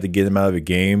like they had to get him out of a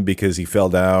game because he fell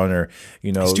down or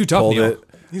he's too tough, Neil.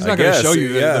 He's not going to show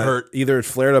you the hurt. Either it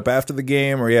flared up after the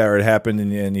game or it happened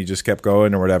and he just kept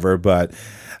going or whatever. But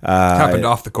happened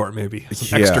off the court, maybe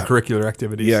some extracurricular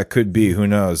activities. Yeah, could be. Who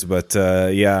knows? But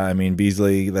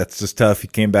Beasley, that's just tough. He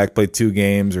came back, played 2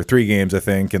 games or 3 games, I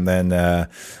think, and then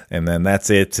that's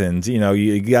it. And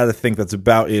you got to think that's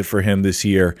about it for him this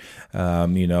year.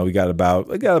 We got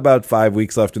about 5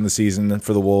 weeks left in the season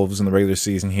for the Wolves in the regular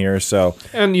season here. So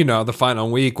the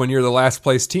final week when you're the last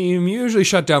place team, you usually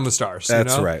shut down the stars.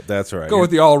 That's right. That's right. Go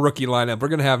with the all rookie lineup. We're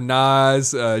gonna have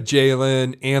Nas,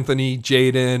 Jalen, Anthony,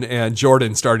 Jaden, and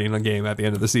Jordan starting a game at the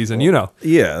end of the season. Yeah,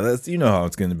 that's how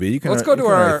it's going to be. Let's go to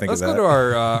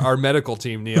our medical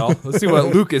team, Neil. Let's see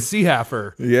what Lucas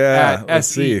Seehafer at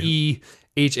SEEHAFER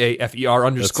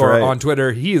 _ on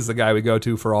Twitter. He is the guy we go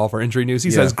to for all of our injury news.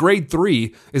 He says grade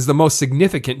 3 is the most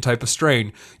significant type of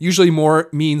strain. Usually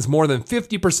means more than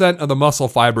 50% of the muscle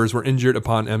fibers were injured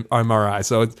upon MRI.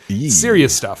 So it's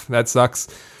serious stuff. That sucks.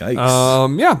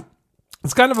 Yikes.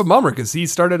 It's kind of a bummer because he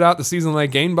started out the season like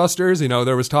gangbusters.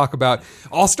 There was talk about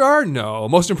All-Star, no.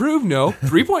 Most Improved, no.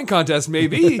 3-point contest,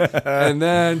 maybe. And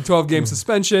then 12-game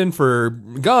suspension for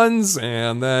guns.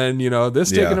 And then, this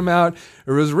taking him out.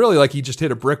 It was really like he just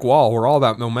hit a brick wall where all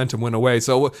that momentum went away.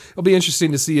 So it'll be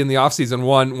interesting to see in the offseason,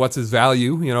 one, what's his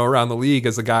value, around the league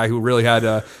as a guy who really had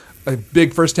a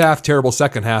big first half, terrible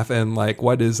second half, and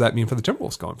what does that mean for the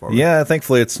Timberwolves going forward? Yeah,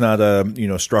 thankfully it's not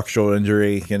a structural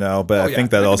injury, but I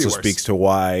think that also speaks to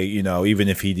why even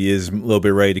if he is a little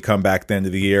bit ready to come back at the end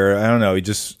of the year, I don't know. He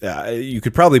just you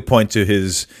could probably point to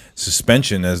his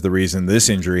suspension as the reason this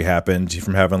injury happened,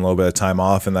 from having a little bit of time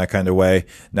off in that kind of way,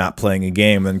 not playing a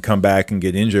game, then come back and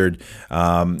get injured.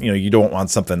 You don't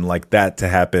want something like that to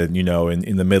happen,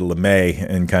 in the middle of May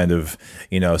and kind of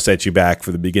set you back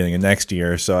for the beginning of next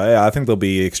year. So I think they'll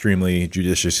be extremely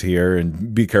judicious here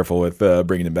and be careful with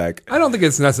bringing him back. I don't think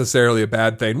it's necessarily a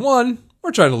bad thing. One,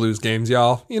 we're trying to lose games,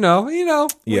 y'all.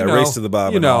 Race to the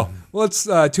bottom. Well, let's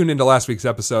tune into last week's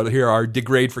episode. Hear our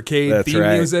Degrade for Cade That's theme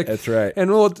right. music. That's right.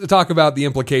 And we'll talk about the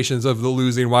implications of the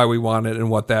losing, why we want it, and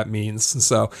what that means.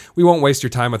 So we won't waste your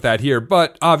time with that here.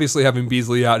 But obviously having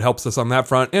Beasley out helps us on that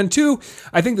front. And two,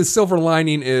 I think the silver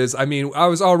lining is, I mean, I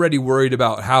was already worried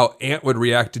about how Ant would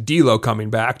react to D'Lo coming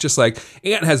back. Just like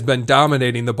Ant has been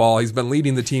dominating the ball. He's been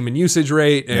leading the team in usage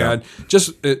rate and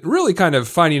just really kind of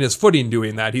finding his footing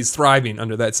doing that. He's thriving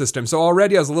under that system. So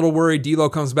already I was a little worried. D'Lo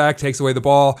comes back, takes away the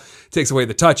ball, takes away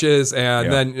the touches,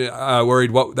 and then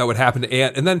worried what that would happen to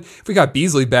Ant. And then if we got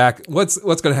Beasley back, what's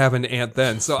going to happen to Ant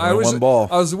then? So I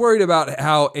was worried about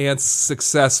how Ant's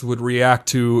success would react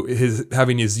to his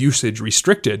having his usage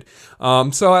restricted.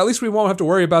 So at least we won't have to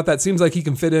worry about that. Seems like he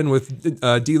can fit in with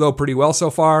D'Lo pretty well so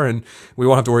far, and we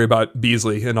won't have to worry about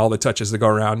Beasley and all the touches that go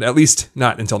around. At least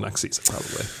not until next season,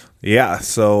 probably. Yeah,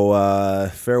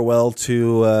 so farewell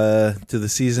to the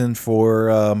season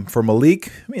for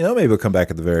Malik. Maybe he'll come back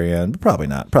at the very end, but probably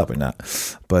not.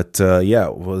 But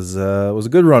it was a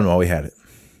good run while we had it.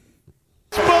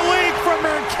 Malik from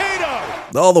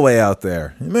Mankato. All the way out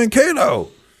there, Mankato.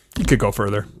 He could go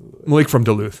further. Malik from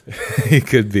Duluth. He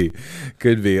could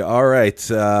be. All right,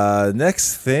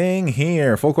 next thing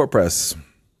here, full court press.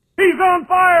 He's on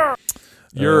fire.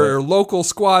 Your local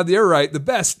squad, you're right, the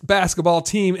best basketball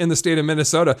team in the state of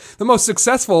Minnesota, the most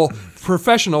successful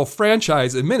professional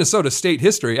franchise in Minnesota state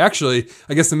history. Actually,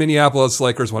 I guess the Minneapolis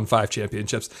Lakers won 5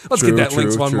 championships. Let's get that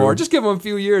Lynx one more. Just give them a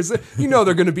few years. You know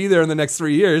they're going to be there in the next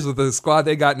 3 years with the squad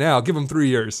they got now. Give them 3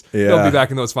 years. Yeah. They'll be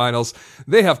back in those finals.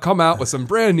 They have come out with some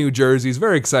brand new jerseys.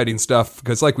 Very exciting stuff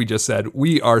because like we just said,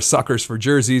 we are suckers for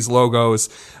jerseys, logos,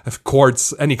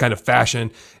 courts, any kind of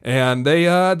fashion. And they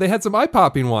had some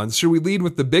eye-popping ones. Should we lead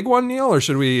with the big one, Neil, or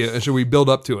should we build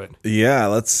up to it? Yeah,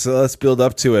 let's build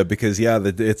up to it because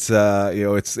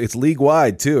it's league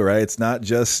wide too, right? It's not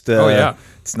just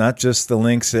it's not just the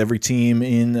Lynx. Every team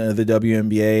in the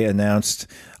WNBA announced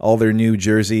all their new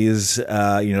jerseys.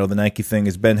 The Nike thing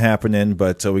has been happening,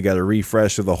 but we got a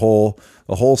refresh of the whole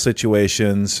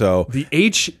situation. So the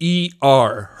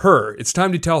HER, it's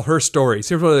time to tell her story.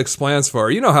 See what it explains for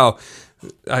her. You know how.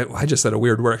 I just said a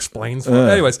weird word, explains.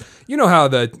 Anyways, you know how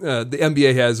the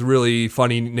NBA has really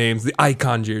funny names: the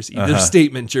icon jersey, the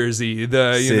statement jersey,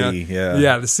 the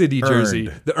the city jersey,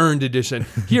 the earned edition.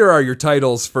 Here are your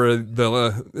titles for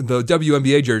the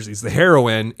WNBA jerseys: the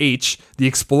Heroine H, the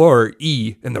Explorer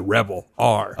E, and the Rebel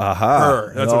R.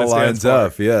 Her. That's what it stands for.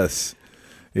 Up. Yes.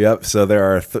 Yep. So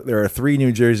there are 3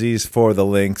 new jerseys for the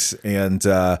Lynx, and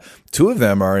 2 of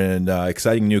them are in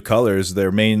exciting new colors.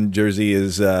 Their main jersey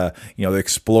is, the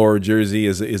Explorer jersey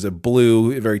is a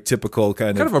blue, very typical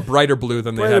kind of a brighter blue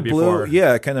than they had before.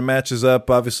 Yeah, it kind of matches up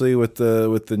obviously with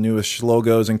the newest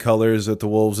logos and colors that the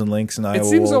Wolves and Lynx and Iowa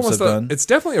Wolves have done. It's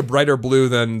definitely a brighter blue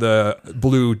than the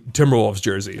blue Timberwolves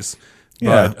jerseys.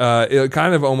 But it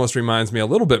kind of almost reminds me a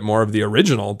little bit more of the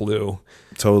original blue.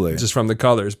 Totally. Just from the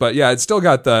colors. But yeah, it's still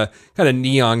got the kind of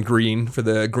neon green for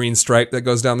the green stripe that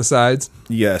goes down the sides.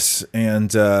 Yes. And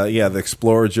the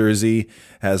Explorer jersey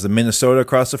has the Minnesota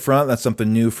across the front. That's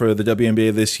something new for the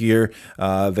WNBA this year.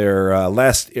 Their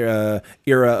last era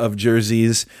of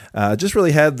jerseys just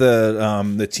really had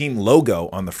the team logo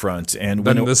on the front. And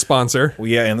the sponsor.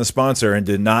 And the sponsor, and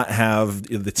did not have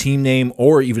the team name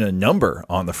or even a number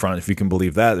on the front, if you can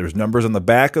believe that. There was numbers on the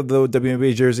back of the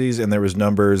WNBA jerseys, and there was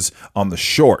numbers on the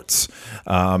shorts.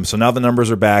 So now the numbers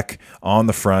are back on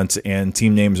the front, and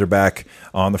team names are back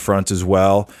on the front as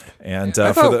well. And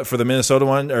for the Minnesota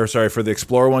one, for the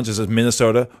Explorer one, just says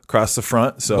Minnesota across the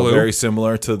front. So blue. Very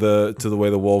similar to the way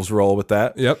the Wolves roll with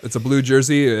that. Yep, it's a blue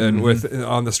jersey, and with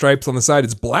on the stripes on the side,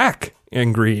 it's black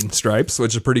and green stripes,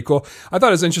 which is pretty cool. I thought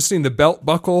it was interesting, the belt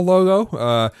buckle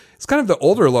logo. It's kind of the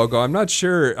older logo. I'm not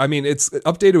sure. I mean, it's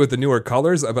updated with the newer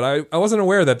colors, but I wasn't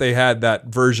aware that they had that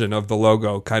version of the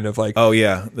logo kind of like... Oh,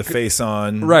 yeah, the face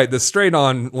on... Right, the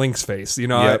straight-on Lynx face. You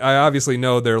know, yep. I obviously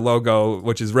know their logo,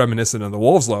 which is reminiscent of the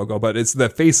Wolves logo, but it's the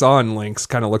face-on Lynx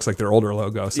kind of looks like their older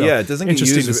logo. So yeah, it doesn't get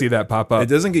interesting used, to see that pop up. It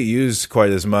doesn't get used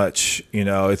quite as much. You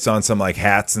know, it's on some like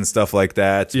hats and stuff like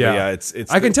that. Yeah, yeah it's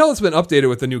I can tell it's been updated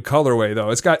with the new colorway,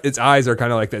 though. Its eyes are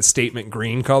kind of like that statement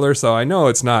green color, so I know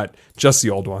it's not just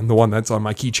the old one, the one that's on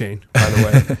my keychain, by the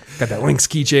way. Got that Lynx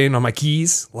keychain on my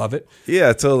keys. Love it.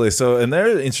 Yeah, totally. So, and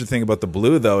the interesting thing about the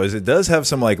blue, though, is it does have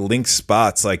some like Lynx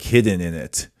spots like hidden in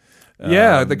it.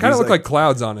 Yeah, they kind of look like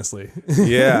clouds, honestly.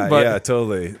 Yeah, yeah,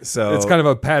 totally. So it's kind of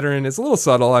a pattern. It's a little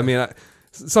subtle. I mean,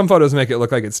 some photos make it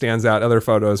look like it stands out. Other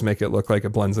photos make it look like it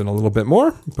blends in a little bit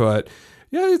more. But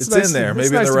Yeah, it's in there. Maybe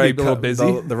nice the to right be a little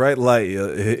busy. the right light,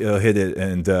 you'll hit it,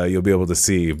 and you'll be able to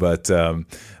see. But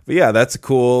yeah, that's a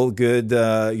cool, good.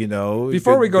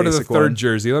 Before we go to the third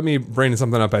jersey, let me bring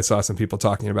something up I saw some people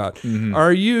talking about. Mm-hmm.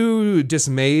 Are you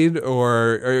dismayed,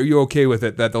 or are you okay with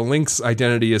it that the Lynx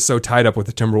identity is so tied up with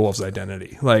the Timberwolves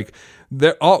identity? Like,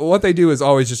 what they do is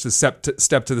always just a step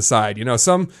to the side.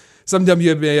 Some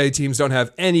WNBA teams don't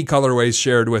have any colorways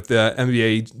shared with the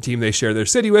NBA team they share their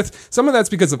city with. Some of that's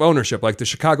because of ownership. Like the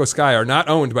Chicago Sky are not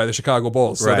owned by the Chicago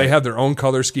Bulls. So they have their own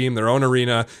color scheme, their own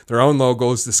arena, their own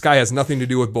logos. The Sky has nothing to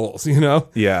do with Bulls,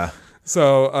 Yeah.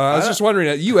 So I was just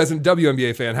wondering, you as a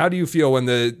WNBA fan, how do you feel when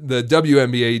the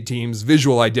WNBA team's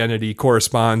visual identity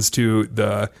corresponds to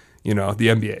the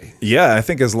NBA? Yeah, I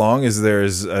think as long as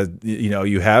there's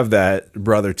you have that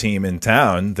brother team in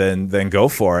town, then go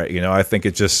for it. I think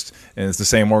and it's the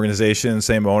same organization,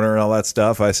 same owner, and all that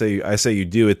stuff. I say you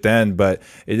do it then, but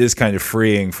it is kind of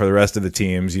freeing for the rest of the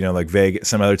teams. Like Vegas,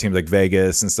 some other teams like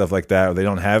Vegas and stuff like that, where they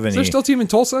don't have any. Is there still a team in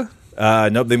Tulsa?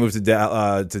 Nope, they moved to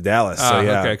Dallas. So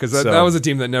yeah, okay, because that was a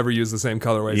team that never used the same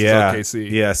colorways as OKC.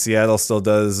 Yeah, Seattle still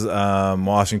does.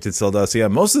 Washington still does. So yeah,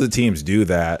 most of the teams do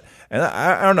that. And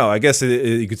I don't know. I guess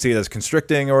you could see it as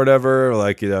constricting or whatever.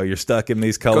 Like, you're stuck in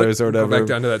these colors or whatever. Go back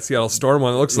down to that Seattle Storm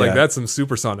one. It looks like that's some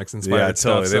Supersonics inspired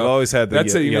stuff. Totally. They've always had the that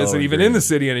city isn't even in the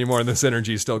city anymore, and the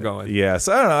synergy is still going. Yeah,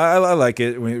 so I don't know. I like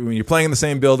it. When you're playing in the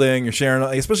same building, you're sharing,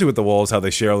 especially with the Wolves, how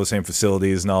they share all the same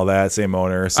facilities and all that, same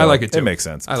owner. So I like it too. It makes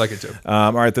sense. I like it too.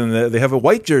 All right, then they have a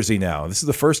white jersey now. This is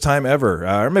the first time ever,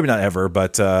 or maybe not ever,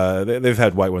 but they've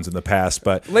had white ones in the past.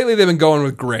 But lately they've been going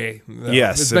with gray.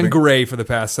 Yes. It's been gray for the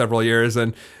past several years,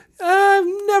 and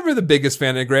I'm never the biggest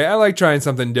fan of gray. I like trying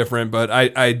something different, but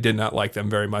I did not like them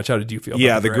very much. How did you feel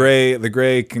about the gray? The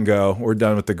gray can go. We're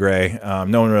done with the gray.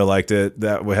 No one really liked it.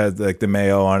 That we had like the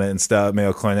Mayo on it and stuff,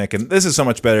 Mayo Clinic. And this is so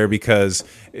much better because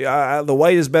the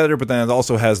white is better, but then it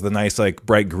also has the nice like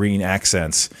bright green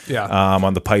accents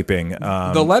on the piping.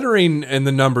 The lettering and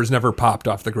the numbers never popped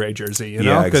off the gray jersey,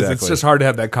 Yeah, because exactly. it's just hard to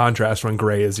have that contrast when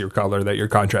gray is your color that you're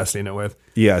contrasting it with.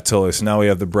 Yeah, totally. So now we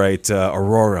have the bright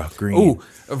Aurora green. Ooh,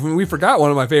 we forgot one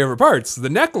of my favorite parts, the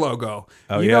neck logo.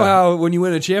 You know how when you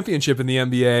win a championship in the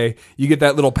NBA, you get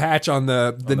that little patch on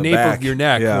the nape back. of your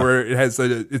neck where it has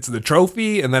it's the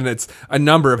trophy, and then it's a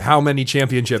number of how many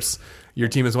championships your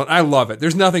team has won. I love it.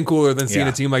 There's nothing cooler than seeing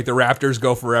a team like the Raptors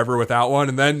go forever without one,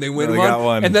 and then they win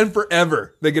one, and then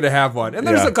forever they get to have one. And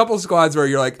there's a couple of squads where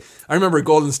you're like, I remember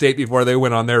Golden State before they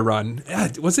went on their run.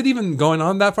 Was it even going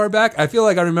on that far back? I feel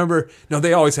like I remember. No,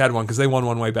 they always had one because they won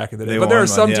one way back in the day. But there are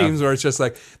some teams where it's just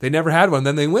like they never had one.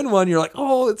 Then they win one. You're like,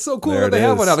 oh, it's so cool that they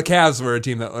have one. Now the Cavs were a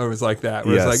team that was like that.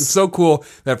 Where it's like it's so cool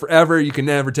that forever you can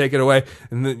never take it away.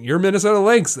 And then your Minnesota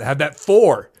Lynx had that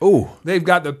 4. Ooh, they've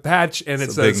got the patch and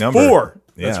it says 4.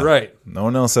 That's right. No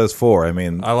one else has 4. I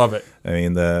mean, I love it. I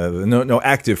mean, no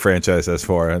active franchise has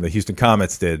 4. The Houston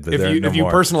Comets did, but if you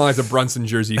personalize a Brunson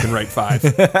jersey, you can write 5.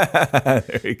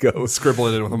 There you go. Scribble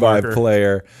it in with a by marker.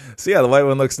 player. So yeah, the white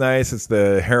one looks nice. It's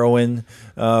the heroin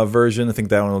version. I think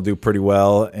that one will do pretty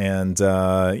well. And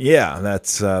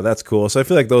that's cool. So I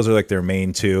feel like those are like their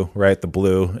main two, right? The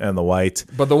blue and the white.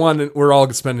 But the one we're all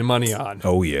spending money on.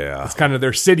 Oh yeah, it's kind of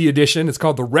their city edition. It's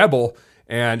called the Rebel.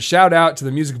 And shout out to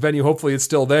the music venue. Hopefully it's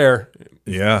still there.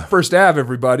 Yeah. First Ave,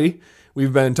 everybody.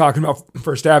 We've been talking about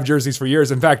First Ave jerseys for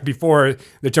years. In fact, before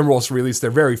the Timberwolves released their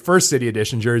very first City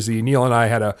Edition jersey, Neil and I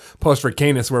had a post for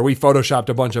Canis where we photoshopped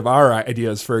a bunch of our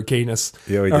ideas for Canis,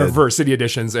 for City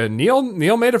Editions. And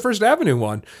Neil made a First Avenue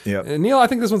one. Yep. And Neil, I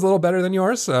think this one's a little better than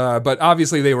yours, but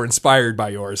obviously they were inspired by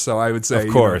yours. So I would say,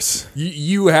 of course,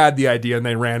 you had the idea and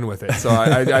they ran with it. So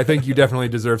I think you definitely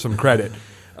deserve some credit.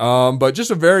 But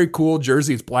just a very cool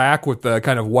jersey. It's black with the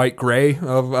kind of white gray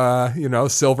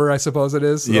of, silver, I suppose it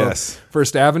is. Yes.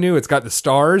 First Avenue. It's got the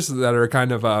stars that are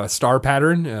kind of a star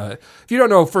pattern. If you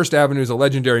don't know, First Avenue is a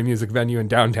legendary music venue in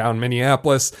downtown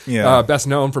Minneapolis. Yeah. Best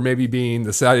known for maybe being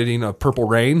the setting of Purple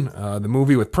Rain, the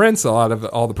movie with Prince. A lot of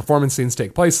all the performance scenes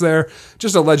take place there.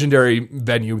 Just a legendary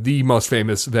venue, the most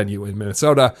famous venue in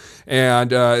Minnesota.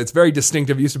 And it's very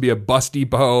distinctive. It used to be a bus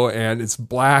depot, and it's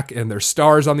black, and there's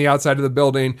stars on the outside of the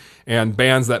building. And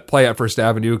bands that play at First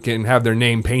Avenue can have their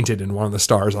name painted in one of the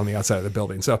stars on the outside of the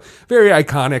building. So very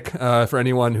iconic for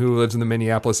anyone who lives in the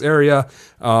Minneapolis area.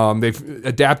 They've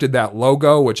adapted that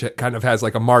logo, which kind of has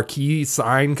like a marquee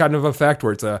sign kind of effect,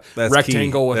 where it's a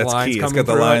rectangle with lines coming through it. It's got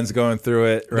the lines going through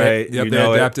it, right? Yep,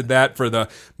 they adapted that for the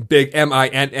big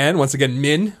MINN. Once again,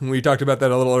 Min. We talked about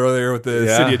that a little earlier with the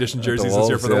City Edition jerseys this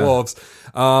year for the Wolves.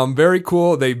 Very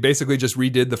cool. They basically just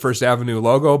redid the First Avenue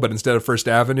logo, but instead of First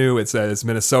Avenue, it says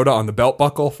Minnesota on the belt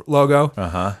buckle logo.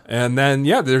 And then,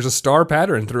 there's a star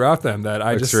pattern throughout them that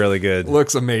Looks really good.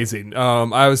 Looks amazing.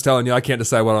 I was telling you, I can't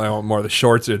decide what I want more, the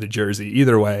shorts or the jersey.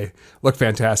 Either way, look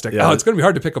fantastic. Yeah. It's going to be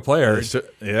hard to pick a player.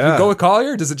 Yeah. You go with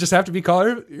Collier? Does it just have to be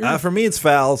Collier? For me, it's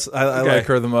Fowles. I like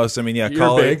her the most. I mean,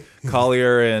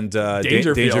 Collier and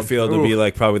Dangerfield would be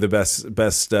like probably the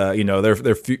best.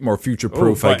 They're more future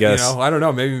proof, I guess. I don't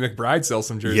know. Maybe McBride sells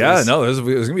some jerseys. Yeah, no, there's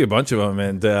gonna be a bunch of them,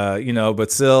 and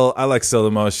but Syl, I like Syl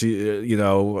the most. She,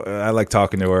 I like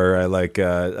talking to her. I like,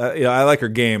 I like her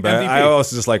game, but I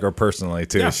also just like her personally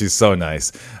too. Yeah. She's so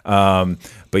nice.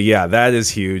 But yeah, that is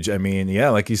huge. I mean,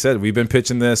 like you said, we've been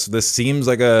pitching this. This seems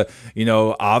like a,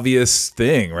 obvious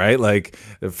thing, right? Like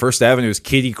the First Avenue is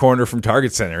kitty corner from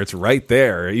Target Center. It's right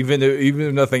there. Even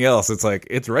if nothing else, it's like,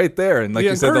 it's right there. And like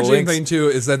you said, the encouraging thing too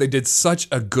is that they did such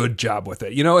a good job with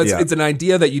it. It's an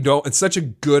idea that it's such a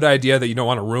good idea that you don't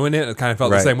want to ruin it. It kind of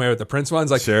felt the same way with the Prince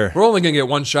ones. Like, we're only going to get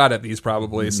one shot at these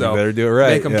probably. So you better do it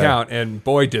right. Make them count. And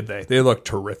boy, did they. They look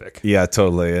terrific. Yeah,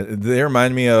 totally. They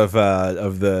remind me of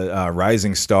the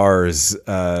Rising Stars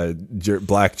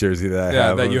black jersey that I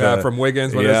have. That you have from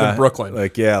Wiggins when it was in Brooklyn.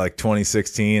 Like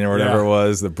 2016 or whatever it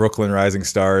was, the Brooklyn Rising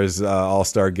Stars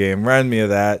All-Star game. Remind me of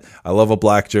that. I love a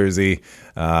black jersey.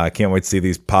 I can't wait to see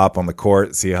these pop on the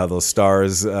court, see how those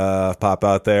stars pop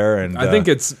out there. And I think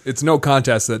it's no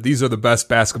contest that these are the best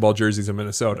basketball jerseys in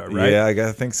Minnesota, right? Yeah,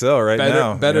 I think so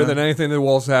now. Better than anything the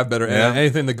Wolves have, better than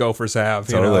anything the Gophers have.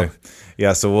 Totally.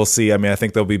 Yeah, so we'll see. I mean, I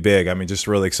think they'll be big. I mean, just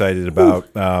really excited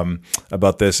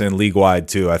about this, and league-wide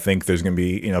too. I think there's going to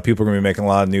be, people are going to be making a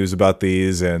lot of news about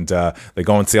these, and they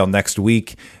go on sale next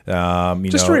week.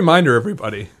 Just a reminder,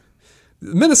 everybody,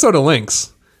 Minnesota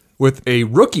Lynx with a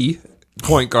rookie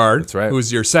point guard, that's right, who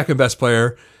is your second best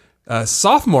player,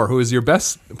 sophomore who is your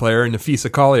best player in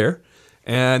Nafisa Collier,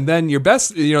 and then your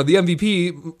best, the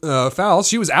MVP Fowles,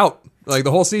 she was out like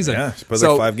the whole season. Yeah, she played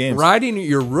like 5 games. Riding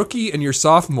your rookie and your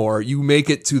sophomore, you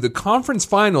make it to the conference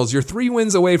finals. You're 3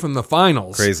 wins away from the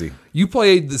finals. Crazy. You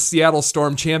played the Seattle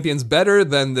Storm champions better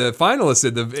than the finalists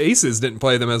did. The Aces didn't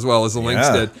play them as well as the Lynx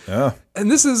did. Yeah.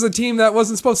 And this is a team that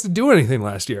wasn't supposed to do anything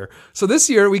last year. So this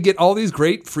year we get all these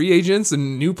great free agents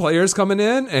and new players coming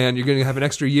in, and you're going to have an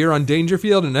extra year on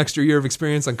Dangerfield, an extra year of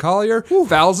experience on Collier.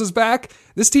 Fowles is back.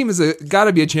 This team is got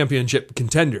to be a championship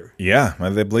contender. Yeah, I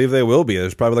believe they will be.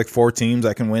 There's probably like 4 teams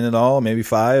that can win it all, maybe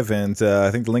 5, and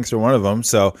I think the Lynx are one of them.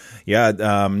 So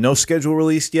no schedule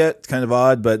released yet. It's kind of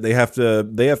odd, but they have to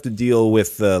deal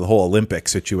with the whole Olympic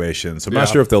situation. So I'm not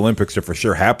sure if the Olympics are for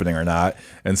sure happening or not.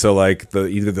 And so like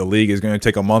either the league is going to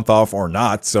take a month off or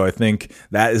not. So I think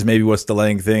that is maybe what's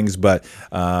delaying things. But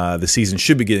the season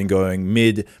should be getting going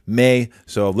mid-May.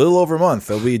 So a little over a month.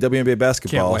 There'll be WNBA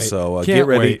basketball. So get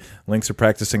ready. Wait. Lynx are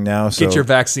practicing now. So get your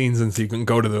vaccines in so you can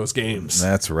go to those games.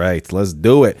 That's right. Let's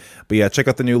do it. But yeah, check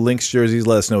out the new Lynx jerseys.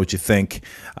 Let us know what you think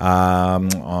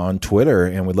on Twitter.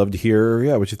 And we'd love to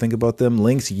hear what you think about them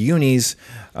Lynx unis.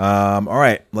 All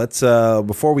right, let's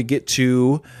before we get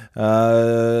to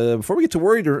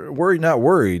worried or worried not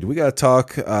worried, we got to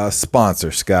talk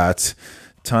sponsor, Scott.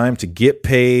 Time to get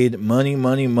paid. Money.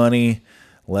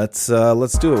 Let's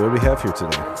do it. What do we have here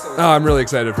today? I'm really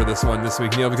excited for this one this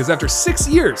week, Neil, because after 6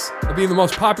 years of being the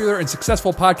most popular and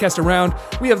successful podcast around,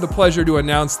 we have the pleasure to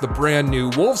announce the brand new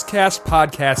Wolvescast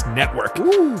Podcast Network.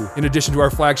 Ooh. In addition to our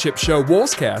flagship show,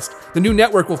 Wolvescast, the new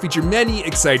network will feature many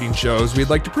exciting shows we'd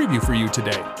like to preview for you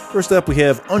today. First up, we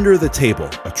have Under the Table,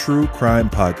 a true crime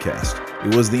podcast.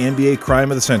 It was the NBA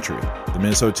crime of the century. The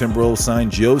Minnesota Timberwolves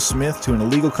signed Joe Smith to an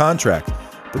illegal contract.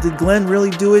 But did Glenn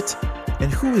really do it?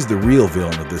 And who is the real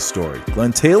villain of this story?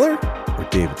 Glenn Taylor or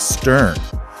David Stern?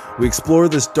 We explore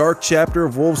this dark chapter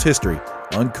of Wolves history,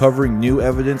 uncovering new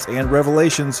evidence and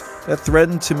revelations that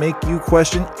threaten to make you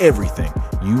question everything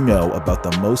you know about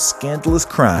the most scandalous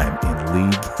crime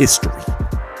in league history.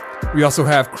 We also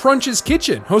have Crunch's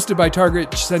Kitchen, hosted by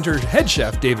Target Center head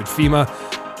chef David Fima.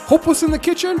 Hopeless in the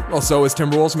kitchen? Well, so is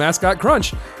Timberwolves mascot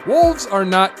Crunch. Wolves are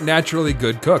not naturally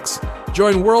good cooks.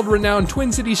 Join world-renowned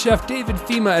Twin Cities chef David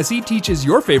Fima as he teaches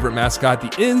your favorite mascot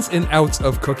the ins and outs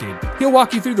of cooking. He'll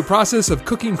walk you through the process of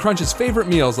cooking Crunch's favorite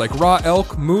meals like raw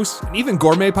elk, moose, and even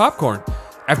gourmet popcorn.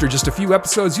 After just a few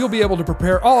episodes, you'll be able to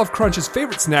prepare all of Crunch's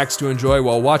favorite snacks to enjoy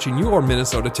while watching your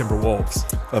Minnesota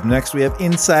Timberwolves. Up next, we have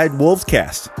Inside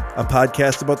Wolvescast, a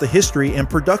podcast about the history and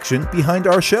production behind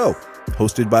our show.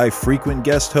 Hosted by frequent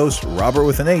guest host Robert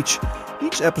with an H,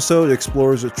 each episode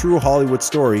explores a true Hollywood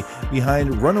story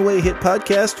behind runaway hit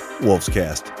podcast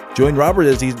Wolvescast. Join Robert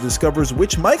as he discovers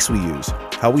which mics we use,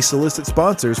 how we solicit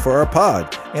sponsors for our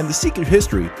pod, and the secret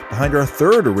history behind our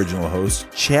third original host,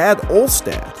 Chad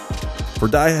Olstad. For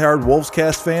die-hard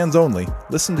Wolvescast fans only,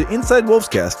 listen to Inside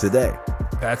Wolvescast today.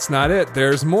 That's not it.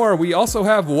 There's more. We also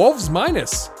have Wolves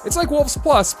Minus. It's like Wolves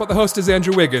Plus, but the host is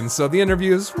Andrew Wiggins, so the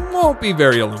interviews won't be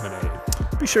very illuminating.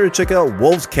 Be sure to check out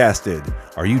Wolves Casted.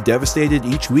 Are you devastated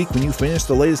each week when you finish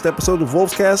the latest episode of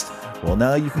Wolves Cast? Well,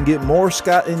 now you can get more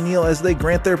Scott and Neil as they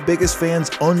grant their biggest fans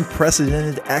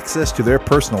unprecedented access to their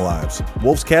personal lives.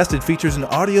 Wolves Casted features an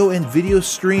audio and video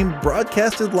stream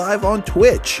broadcasted live on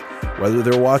Twitch. Whether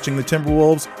they're watching the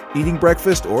Timberwolves, eating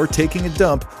breakfast, or taking a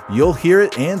dump, you'll hear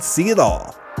it and see it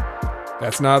all.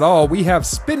 That's not all. We have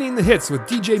Spinning the Hits with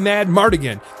DJ Mad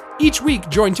Mardigan. Each week,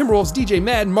 join Timberwolves DJ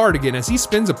Mad Mardigan as he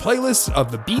spins a playlist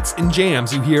of the beats and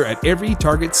jams you hear at every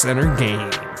Target Center game.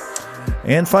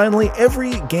 And finally,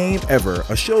 Every Game Ever,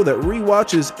 a show that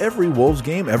rewatches every Wolves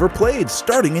game ever played,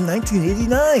 starting in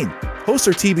 1989. Hosts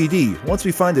are TBD once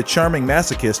we find a charming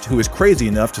masochist who is crazy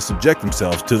enough to subject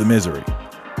themselves to the misery.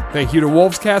 Thank you to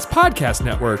Wolvescast Podcast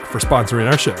Network for sponsoring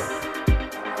our show.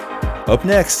 Up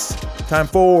next, time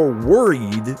for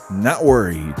Worried, Not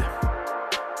Worried.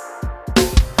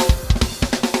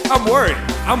 I'm worried.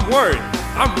 I'm worried.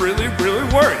 I'm really, really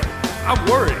worried. I'm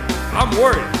worried. I'm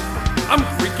worried. I'm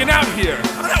freaking out here.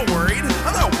 I'm not worried.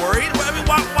 I'm not worried. I mean,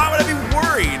 why would I be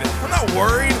worried? I'm not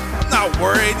worried. I'm not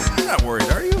worried. You're not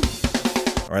worried, are you?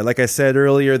 All right, like I said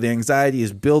earlier, the anxiety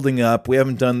is building up. We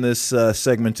haven't done this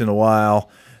segment in a while,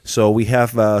 so we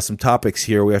have some topics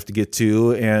here we have to get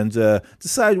to and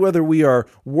decide whether we are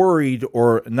worried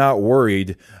or not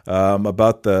worried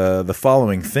about the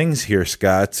following things here,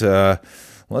 Scott.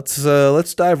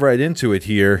 Let's dive right into it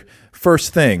here.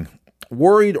 First thing,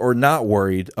 worried or not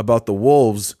worried about the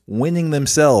Wolves winning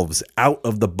themselves out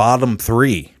of the bottom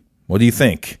three? What do you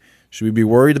think? Should we be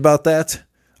worried about that?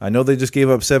 I know they just gave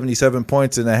up 77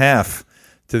 points and a half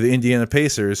to the Indiana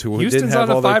Pacers, who didn't have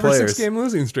all their players. Houston's on a 5 or 6 game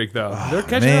losing streak, though. They're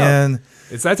catching up.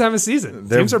 It's that time of season.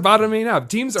 Teams are bottoming out.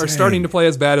 Teams are starting to play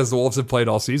as bad as the Wolves have played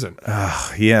all season.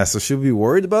 Yeah, so should we be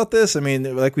worried about this? I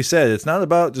mean, like we said, it's not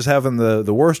about just having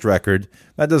the worst record.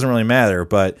 That doesn't really matter,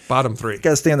 but bottom three. You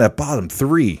got to stay in that bottom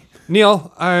three.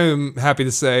 Neil, I'm happy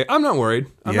to say I'm not worried.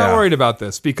 I'm not worried about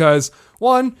this because,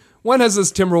 one, when has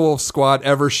this Timberwolves squad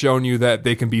ever shown you that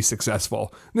they can be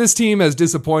successful? This team has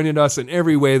disappointed us in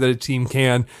every way that a team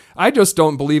can. I just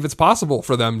don't believe it's possible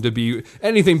for them to be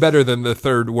anything better than the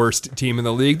third worst team in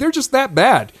the league. They're just that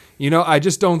bad. You know, I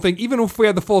just don't think, even if we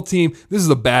had the full team, this is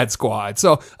a bad squad.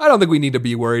 So I don't think we need to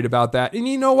be worried about that. And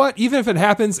you know what? Even if it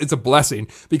happens, it's a blessing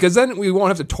because then we won't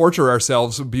have to torture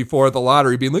ourselves before the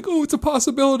lottery being like, oh, it's a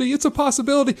possibility. It's a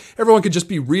possibility. Everyone could just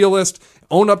be realist,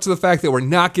 own up to the fact that we're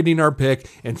not getting our pick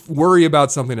and worry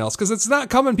about something else because it's not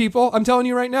coming, people. I'm telling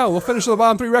you right now, we'll finish with the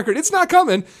bottom three record. It's not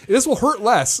coming. This will hurt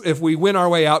less if we win our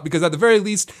way out because at the very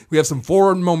least, we have some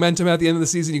forward momentum at the end of the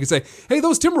season. You can say, hey,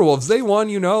 those Timberwolves, they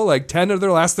won, like 10 of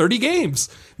their last 30 games.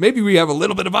 Maybe we have a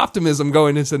little bit of optimism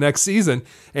going into next season,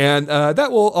 and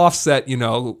that will offset,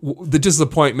 the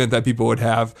disappointment that people would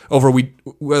have over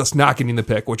us not getting the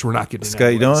pick, which we're not getting.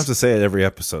 Scott, you don't have to say it every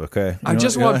episode, okay? I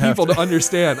just want people to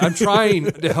understand. I'm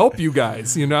trying to help you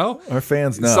guys, Our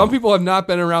fans know. Some people have not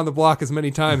been around the block as many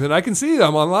times, and I can see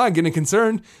them online getting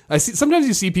concerned. Sometimes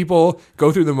you see people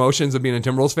go through the motions of being a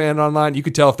Timberwolves fan online. You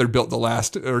could tell if they're built to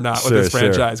last or not with this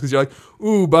franchise because you're like,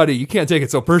 ooh, buddy, you can't take it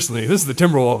so personally. This is the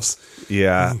Timberwolves.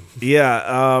 Yeah,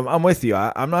 I'm with you.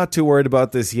 I'm not too worried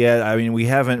about this yet. I mean, we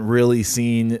haven't really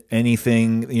seen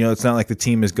anything. It's not like the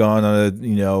team has gone on a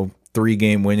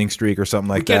 3-game winning streak or something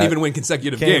like that. We can't even win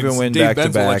consecutive games. Even win Dave back Benz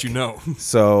to back. will let you know.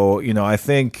 So, I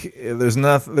think there's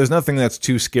nothing that's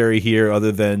too scary here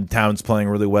other than Towns playing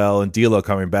really well and D'Lo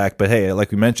coming back. But hey,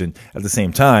 like we mentioned, at the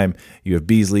same time, you have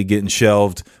Beasley getting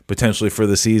shelved potentially for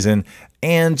the season.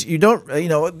 And you don't,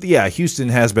 Houston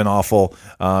has been awful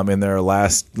in their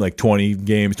last 20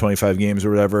 games, 25 games or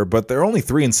whatever, but they're only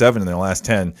 3-7 in their last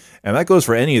 10. And that goes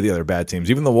for any of the other bad teams.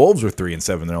 Even the Wolves were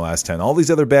 3-7 in their last 10. All these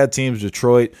other bad teams,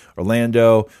 Detroit,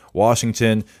 Orlando,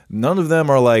 Washington, none of them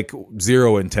are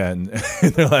 0-10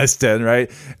 in their last 10,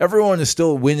 right? Everyone is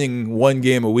still winning one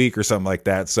game a week or something like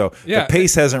that. So the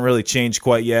pace hasn't really changed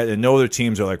quite yet, and no other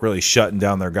teams are really shutting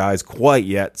down their guys quite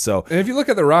yet. So, and if you look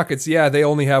at the Rockets, they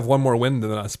only have one more win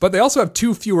than us, but they also have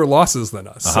 2 fewer losses than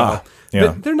us. So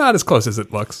they're not as close as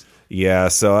it looks. Yeah,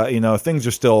 so things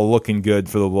are still looking good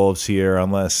for the Wolves here,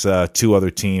 unless 2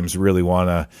 other teams really want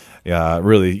to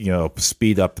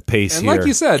speed up the pace and here. Like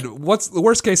you said, what's the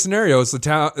worst case scenario is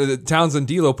Towns and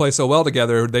D'Lo play so well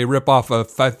together, they rip off a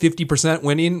 50%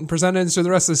 winning percentage for the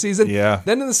rest of the season. Yeah.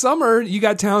 Then in the summer, you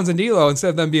got Towns and D'Lo, instead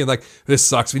of them being like, this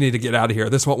sucks, we need to get out of here,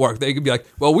 this won't work. They could be like,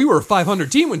 well, we were a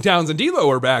 500 team when Towns and D'Lo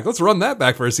were back. Let's run that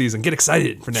back for a season. Get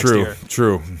excited for next year.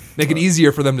 True. Make it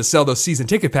easier for them to sell those season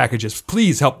ticket packages.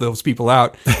 Please help those people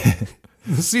out.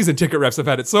 The season ticket reps have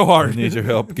had it so hard. Need your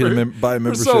help. Get a buy a For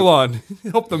membership. so long.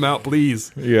 Help them out,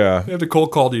 please. Yeah. They have to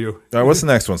cold call to you. All right, what's the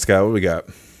next one, Scott? What do we got?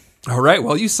 All right.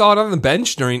 Well, you saw it on the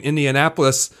bench during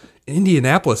Indianapolis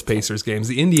Pacers games,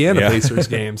 the Indiana Pacers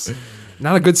games.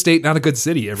 Not a good state, not a good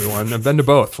city, everyone. I've been to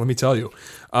both, let me tell you.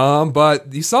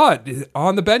 But you saw it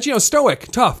on the bench,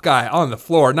 stoic, tough guy on the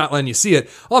floor, not letting you see it.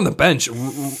 On the bench,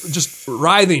 just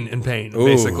writhing in pain,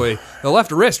 basically. The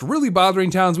left wrist really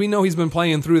bothering Towns. We know he's been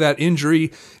playing through that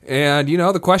injury. And,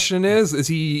 the question is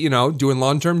he, doing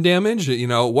long-term damage?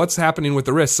 What's happening with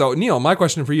the wrist? So, Neil, my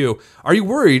question for you, are you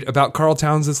worried about Karl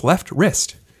Towns' left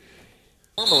wrist?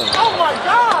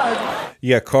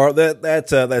 Yeah, Carl.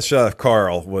 That shot of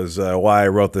Carl was why I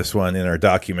wrote this one in our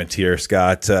document here,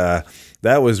 Scott.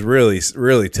 That was really,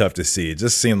 really tough to see. It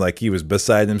just seemed like he was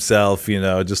beside himself,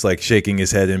 just like shaking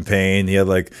his head in pain. He had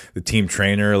like the team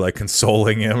trainer like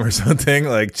consoling him or something.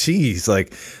 Like, geez,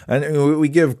 we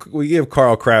give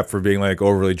Carl crap for being like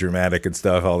overly dramatic and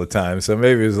stuff all the time. So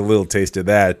maybe it was a little taste of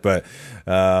that, but.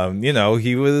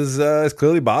 He was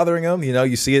clearly bothering him.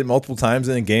 You see it multiple times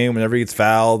in a game whenever he gets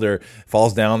fouled or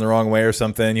falls down the wrong way or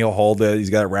something. He'll hold it. He's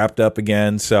got it wrapped up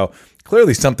again. So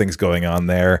clearly something's going on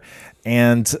there.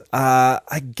 And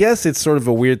I guess it's sort of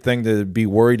a weird thing to be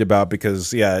worried about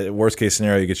because, worst case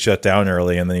scenario, you get shut down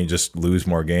early and then you just lose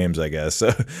more games, I guess.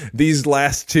 So these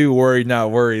last two worried,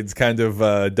 not worried kind of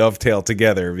dovetail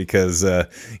together because,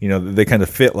 they kind of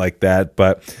fit like that.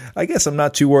 But I guess I'm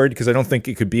not too worried because I don't think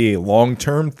it could be a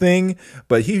long-term thing.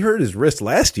 But he hurt his wrist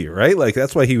last year, right? Like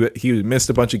that's why he missed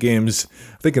a bunch of games,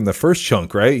 I think in the first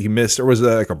chunk, right? He missed, or was it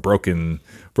like a broken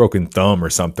thumb or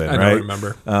something, right? I don't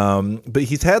remember. But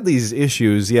he's had these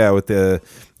issues, with the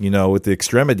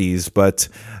extremities. But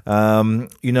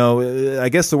I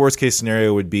guess the worst case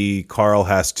scenario would be Carl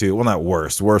has to. Well, not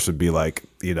worst. Worst would be like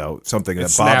something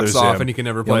that bothers snaps off him and he can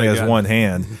never He only play has again. one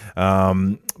hand.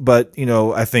 But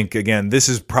I think again, this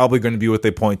is probably going to be what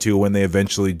they point to when they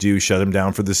eventually do shut him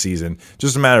down for the season.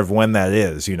 Just a matter of when that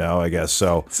is. I guess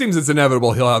so. Seems it's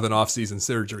inevitable he'll have an off-season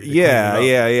surgery.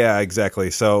 Yeah,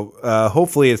 exactly. So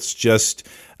hopefully it's just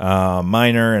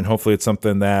minor, and hopefully it's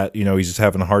something that he's just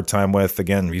having a hard time with.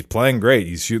 Again, he's playing great.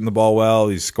 He's shooting the ball well.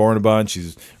 He's scoring a bunch.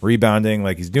 He's rebounding.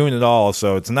 Like he's doing it all.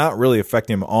 So it's not really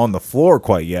affecting him on the floor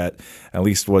quite yet, at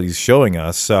least what he's showing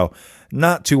us. So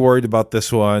not too worried about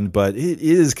this one, but it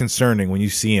is concerning when you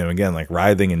see him again, like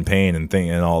writhing in pain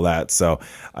and all that. So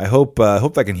I hope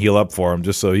that can heal up for him,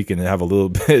 just so he can have a little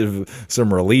bit of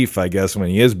some relief, I guess, when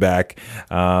he is back.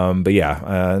 But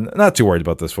not too worried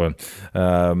about this one.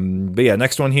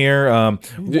 Next one here.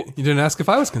 You didn't ask if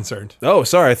I was concerned. Oh,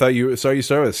 sorry. I thought you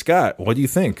started with Scott. What do you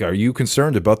think? Are you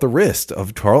concerned about the wrist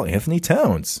of Karl Anthony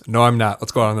Towns? No, I'm not.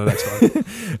 Let's go on to the next one.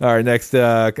 All right, next.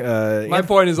 My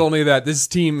point is only that this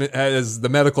team, as the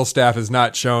medical staff, has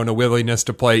not shown a willingness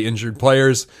to play injured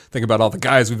players. Think about all the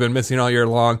guys we've been missing all year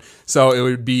long. So it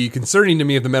would be concerning to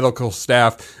me if the medical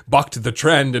staff bucked the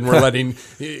trend and we're letting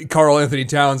Karl Anthony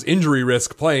Towns injury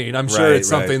risk playing. I'm sure it's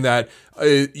something that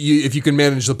if you can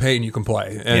manage the pain, you can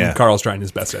play. And Karl's trying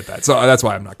his best at that. So that's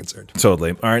why I'm not concerned.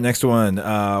 Totally. All right, next one.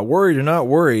 Worried or not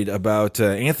worried about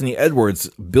Anthony Edwards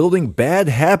building bad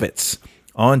habits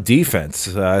on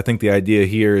defense? I think the idea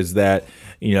here is that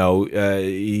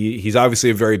he's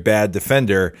obviously a very bad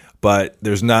defender, but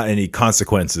there's not any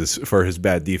consequences for his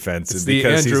bad defense. It's the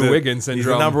Andrew Wiggins syndrome. He's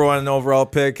the number one overall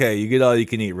pick. Hey, you get all you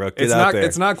can eat, Rook. Get out there.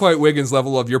 It's not quite Wiggins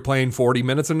level of you're playing 40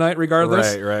 minutes a night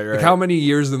regardless. Right. Like how many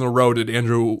years in a row did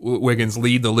Andrew Wiggins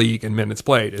lead the league in minutes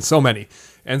played? It's so many.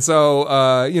 And so,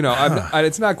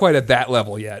 it's not quite at that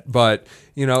level yet, but,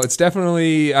 it's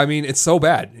definitely, it's so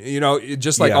bad.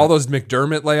 Just like all those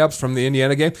McDermott layups from the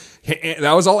Indiana game,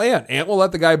 that was all Ant. Ant will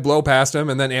let the guy blow past him,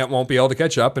 and then Ant won't be able to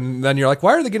catch up. And then you're like,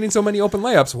 why are they getting so many open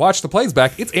layups? Watch the plays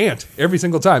back. It's Ant every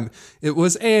single time. It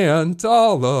was Ant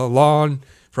all along.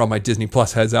 For all my Disney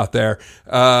Plus heads out there,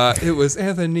 it was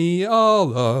Anthony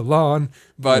all along.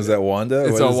 But is that Wanda?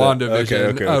 It's a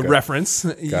WandaVision okay. Reference.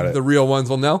 Got it. The real ones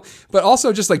will know. But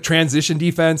also just like transition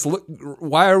defense. Look,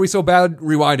 why are we so bad?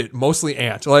 Rewind it. Mostly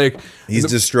Ant. He's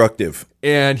destructive.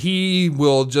 And he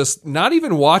will just not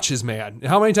even watch his man.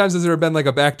 How many times has there been like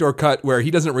a backdoor cut where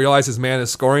he doesn't realize his man is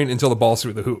scoring until the ball's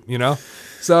through the hoop,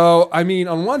 So,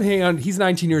 on one hand, he's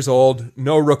 19 years old.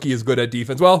 No rookie is good at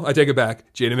defense. Well, I take it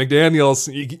back. Jaden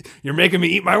McDaniels, you're making me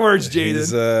eat my words,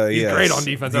 Jaden. He's great on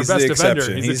defense. Our best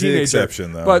defender. He's a teenager. The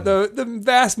exception, though. But the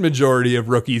vast majority of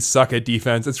rookies suck at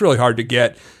defense. It's really hard to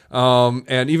get.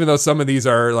 And even though some of these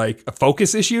are like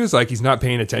focus issues, like he's not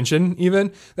paying attention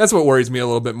even, that's what worries me a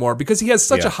little bit more because he has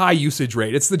such a high usage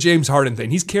rate. It's the James Harden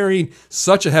thing. He's carrying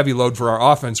such a heavy load for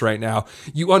our offense right now.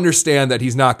 You understand that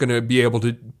he's not going to be able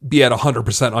to be at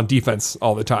 100% on defense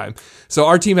all the time. So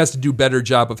our team has to do a better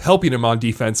job of helping him on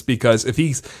defense because if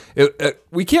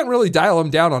we can't really dial him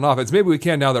down on offense. Maybe we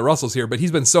can now that Russell's here, but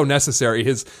he's been so necessary.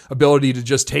 His ability to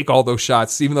just take all those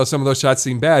shots, even though some of those shots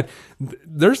seem bad,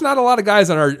 there's not a lot of guys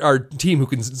on our team who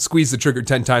can squeeze the trigger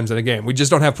 10 times in a game. We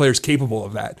just don't have players capable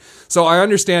of that. So I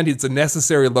understand it's a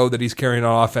necessary load that he's carrying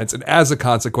on offense, and as a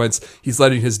consequence, he's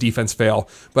letting his defense fail.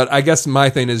 But I guess my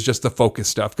thing is just the focus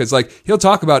stuff, because like he'll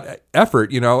talk about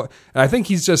effort, and I think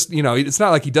he's just, it's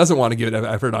not like he doesn't want to give it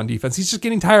effort on defense. He's just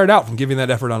getting tired out from giving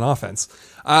that effort on offense.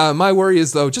 My worry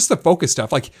is though just the focus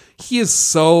stuff. Like he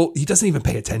doesn't even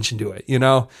pay attention to it,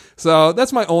 So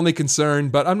that's my only concern.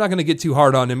 But I'm not going to get too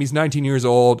hard on him. He's 19 years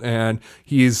old and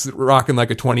he's rocking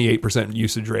like a 28%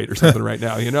 usage rate or something right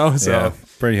now. So yeah,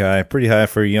 pretty high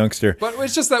for a youngster. But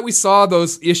it's just that we saw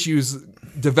those issues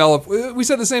develop. We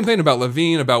said the same thing about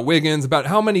Levine, about Wiggins, about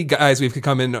how many guys we've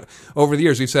come in over the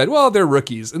years. We've said, well, they're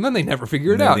rookies, and then they never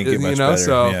figure it out.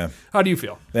 So how do you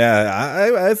feel?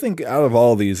 Yeah, I think out of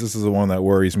all these, this is the one that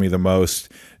worries me the most.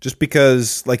 Just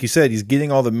because, like you said, he's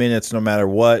getting all the minutes no matter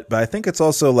what. But I think it's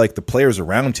also like the players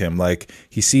around him. Like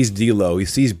he sees D'Lo, he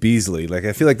sees Beasley. Like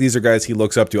I feel like these are guys he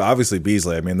looks up to. Obviously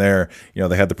Beasley. I mean, they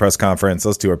had the press conference.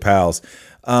 Those two are pals.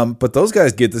 But those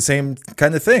guys get the same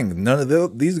kind of thing. None of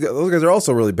those guys are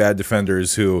also really bad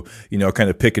defenders who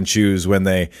kind of pick and choose when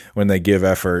they give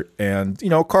effort. And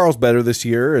Karl's better this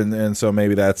year, and so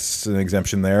maybe that's an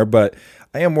exemption there. But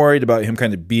I am worried about him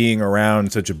kind of being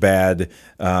around such a bad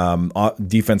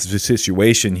defensive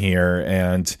situation here,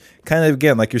 and kind of,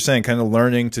 again, like you're saying, kind of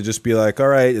learning to just be like, all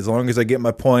right, as long as I get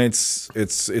my points,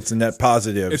 it's a net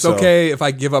positive. It's okay if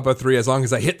I give up a 3 as long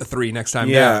as I hit the 3 next time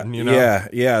down.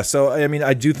 Yeah. So I mean,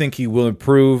 I do think he will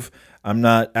improve. I'm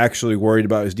not actually worried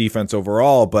about his defense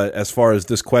overall, but as far as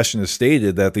this question is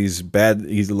stated that he's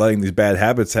letting these bad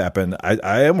habits happen,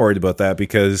 I am worried about that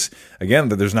because, again,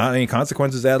 that there's not any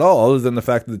consequences at all other than the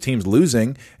fact that the team's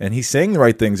losing, and he's saying the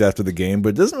right things after the game, but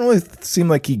it doesn't really seem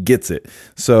like he gets it.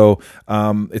 So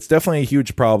it's definitely a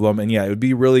huge problem, and yeah, it would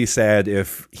be really sad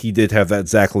if he did have that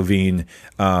Zach LaVine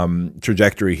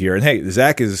trajectory here. And hey,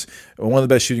 Zach is one of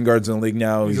the best shooting guards in the league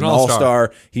now. He's an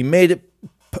all-star. He made it.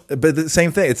 But the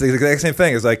same thing. It's the exact same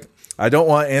thing. It's like, I don't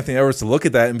want Anthony Edwards to look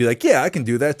at that and be like, yeah, I can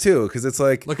do that too. Because it's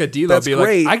like, look at D'Lo, be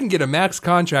great. Like, I can get a max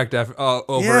contract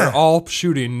over all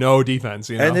shooting, no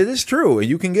defense. And it is true.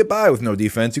 You can get by with no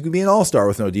defense. You can be an all-star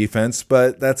with no defense,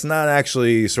 but that's not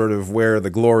actually sort of where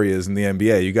the glory is in the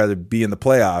NBA. You got to be in the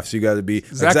playoffs. You got to be.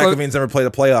 Zach LaVine's never played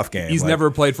a playoff game. He's never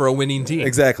played for a winning team.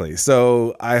 Exactly.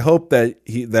 So I hope that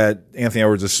Anthony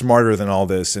Edwards is smarter than all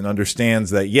this and understands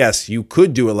that yes, you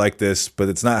could do it like this, but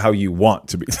it's not how you want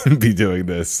to be doing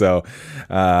this. So.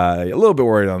 A little bit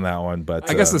worried on that one, but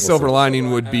I guess the silver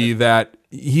lining would be that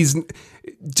he's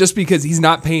just because he's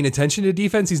not paying attention to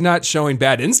defense, he's not showing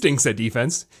bad instincts at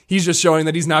defense. He's just showing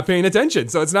that he's not paying attention.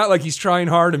 So it's not like he's trying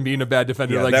hard and being a bad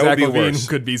defender like Zach LaVine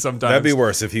could be sometimes. That'd be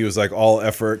worse if he was like all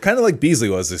effort, kind of like Beasley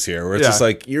was this year, where it's just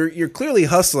like you're clearly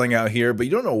hustling out here, but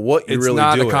you don't know what you're really doing.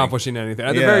 It's not accomplishing anything.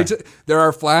 At there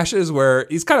are flashes where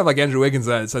he's kind of like Andrew Wiggins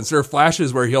in that sense. There are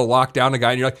flashes where he'll lock down a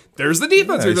guy and you're like, there's the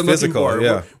defense we've been looking for.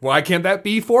 Yeah. Why can't that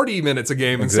be 40 minutes a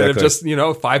game instead of just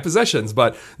 5 possessions?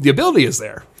 But the ability is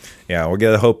there. Yeah, we're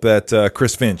going to hope that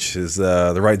Chris Finch is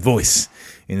the right voice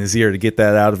in his ear to get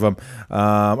that out of him.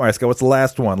 All right, Scott, what's the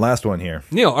last one? Last one here.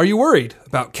 Neil, are you worried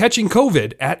about catching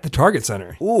COVID at the Target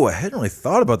Center? Ooh, I hadn't really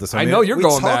thought about this. I know you're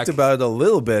going back. We talked about it a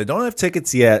little bit. I don't have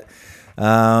tickets yet.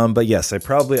 But yes, I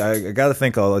got to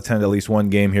think I'll attend at least one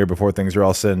game here before things are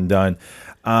all said and done.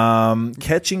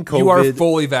 Catching COVID. You are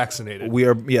fully vaccinated. We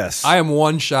are, yes. I am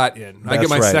 1 shot in. I get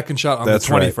my second shot on the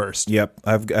 21st. Right. Yep.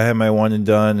 I had my one and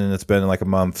done, and it's been like a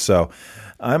month, so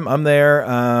I'm there.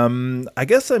 I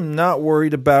guess I'm not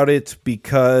worried about it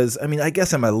because, I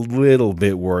guess I'm a little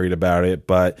bit worried about it,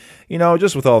 but,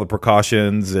 just with all the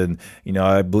precautions and,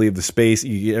 I believe the space,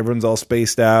 everyone's all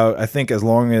spaced out. I think as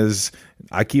long as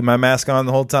I keep my mask on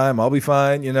the whole time, I'll be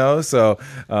fine, So,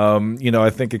 I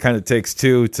think it kind of takes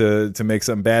two to make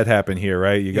something bad happen here,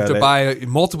 right? You have to buy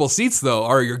multiple seats, though.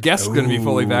 Are your guests going to be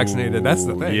fully vaccinated? That's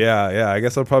the thing. Yeah. I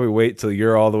guess I'll probably wait till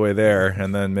you're all the way there,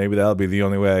 and then maybe that'll be the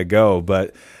only way I go.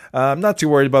 But I'm not too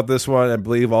worried about this one. I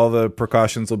believe all the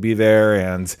precautions will be there.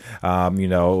 And,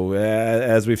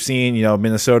 as we've seen,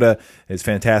 Minnesota is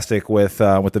fantastic with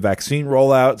the vaccine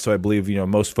rollout. So I believe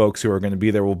most folks who are going to be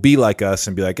there will be like us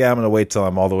and be like, yeah, I'm going to wait till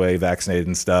I'm all the way vaccinated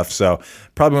and stuff. So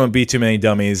probably won't be too many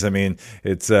dummies. I mean,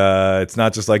 it's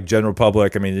not just like general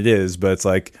public. I mean, it is, but it's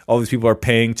like all these people are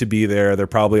paying to be there. They're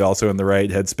probably also in the right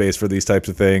headspace for these types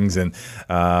of things. And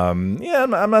I'm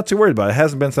not too worried about it. It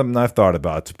hasn't been something I've thought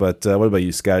about. But what about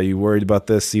you, Scott? Are you worried about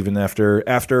this even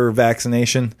after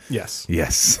vaccination? Yes.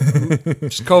 Just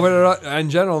COVID in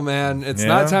general, man. It's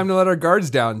not time to let our guards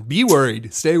down. Be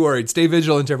worried. Stay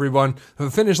vigilant, everyone. The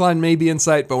finish line may be in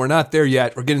sight, but we're not there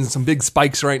yet. We're getting some big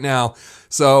spikes right now.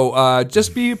 So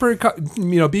just be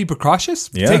precautious.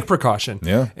 Yeah. Take precaution.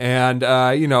 Yeah. And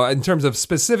in terms of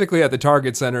specifically at the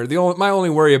Target Center, my only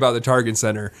worry about the Target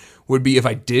Center would be if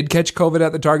I did catch COVID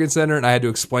at the Target Center and I had to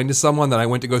explain to someone that I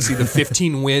went to go see the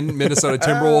 15-win Minnesota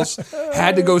Timberwolves,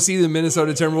 had to go see the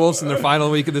Minnesota Timberwolves in their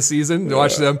final week of the season to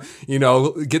watch them,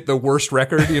 get the worst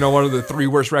record, one of the 3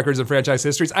 worst records in franchise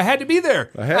histories. I had to be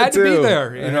there. I had to be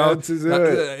there.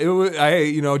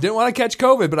 I didn't want to catch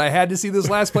COVID, but I had to see this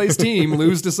last place team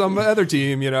lose to some other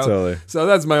team, Totally. So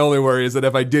that's my only worry, is that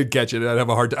if I did catch it,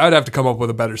 I'd have to come up with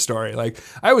a better story. Like,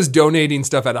 I was donating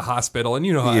stuff at a hospital, and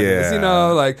how it is,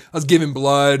 like I was giving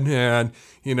blood, and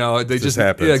they just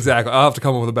happens. Yeah, exactly. I'll have to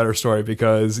come up with a better story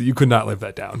because you could not live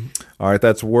that down. All right,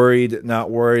 that's worried,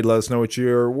 not worried. Let us know what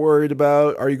you're worried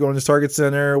about. Are you going to Target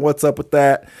Center? What's up with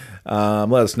that?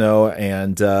 Let us know,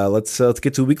 and let's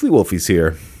get to Weekly Wolfies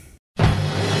here.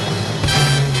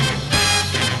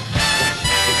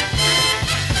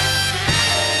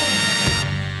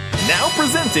 Now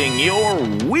presenting your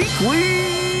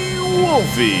Weekly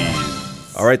Wolfies.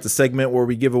 All right, the segment where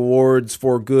we give awards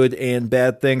for good and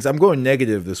bad things. I'm going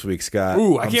negative this week, Scott.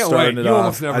 Ooh, I can't wait. You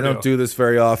almost never I don't do this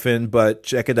very often, but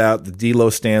check it out. The D-Lo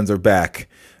stands are back.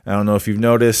 I don't know if you've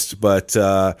noticed, but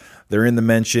they're in the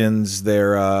mentions.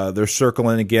 They're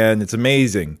circling again. It's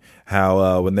amazing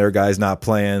how when their guy's not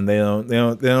playing, they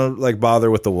don't like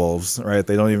bother with the Wolves, right?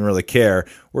 They don't even really care.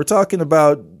 We're talking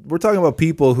about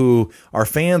people who are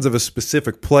fans of a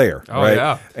specific player, right?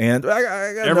 Yeah. And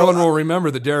everyone will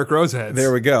remember the Derrick Rose heads.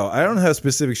 There we go. I don't have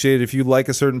specific shade if you like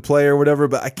a certain player or whatever,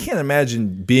 but I can't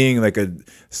imagine being like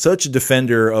such a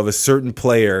defender of a certain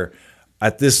player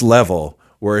at this level,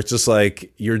 where it's just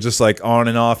like you're just like on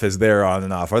and off as they're on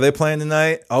and off. Are they playing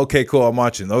tonight? Okay, cool. I'm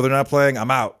watching. No, they're not playing.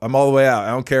 I'm out. I'm all the way out. I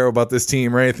don't care about this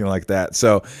team or anything like that.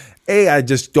 So, I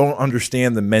just don't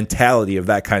understand the mentality of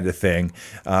that kind of thing.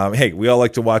 Hey, we all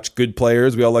like to watch good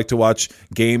players. We all like to watch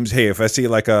games. Hey, if I see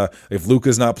if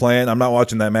Luka's not playing, I'm not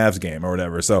watching that Mavs game or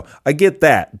whatever. So I get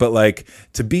that. But like,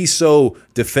 to be so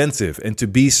defensive and to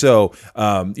be so,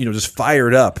 just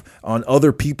fired up on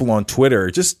other people on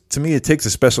Twitter, just to me, it takes a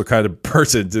special kind of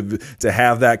person to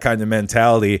have that kind of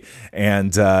mentality.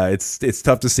 And it's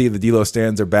tough to see the D-Lo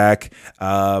stands are back.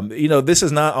 This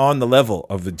is not on the level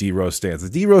of the D-Rose stands. The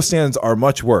D-Rose stands are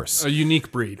much worse. A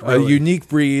unique breed. Really. A unique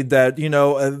breed that,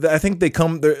 I think they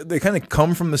kind of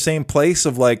come from the same place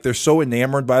of like, they're so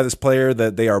enamored by this player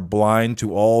that they are blind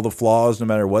to all the flaws, no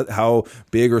matter how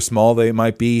big or small they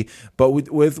might be. But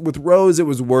with Rose, it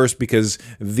was worse because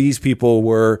these people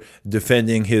were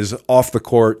defending his off the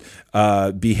court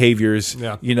behaviors,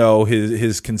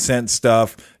 his consent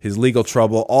stuff, his legal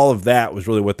trouble, all of that was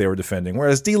really what they were defending.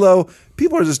 Whereas D-Lo,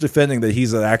 people are just defending that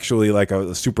he's actually like a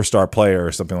superstar player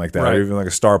or something like that, right, or even like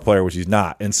a star player, which he's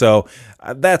not. And so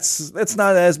that's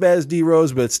not as bad as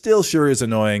D-Rose, but it still sure is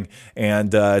annoying.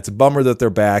 And it's a bummer that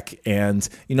they're back. And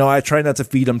I try not to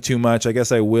feed them too much. I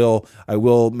guess I will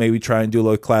maybe try and do a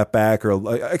little clap back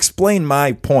or explain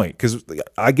my point, because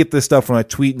I get this stuff when I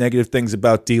tweet negative things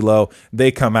about D-Lo.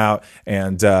 They come out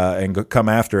and come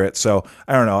after it. So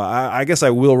I don't know. I guess I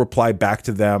will reply back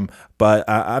to them, but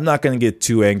I'm not going to get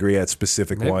too angry at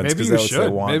specific ones because that's what I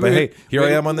want. But hey, here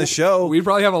I am on this show. We'd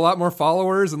probably have a lot more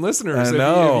followers and listeners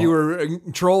if you were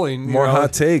trolling more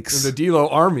hot takes. The D-Lo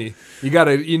army. You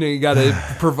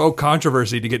gotta provoke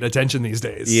controversy to get attention these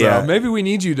days. Yeah. So maybe we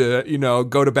need you to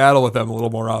go to battle with them a little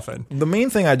more often. The main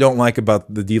thing I don't like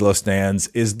about the D-Lo stands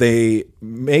is they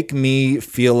make me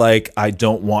feel like I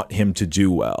don't want him to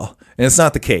do well, and it's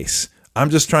not the case. I'm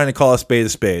just trying to call a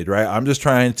spade, right? I'm just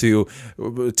trying to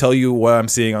tell you what I'm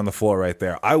seeing on the floor right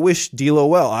there. I wish D-Lo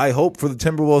well. I hope for the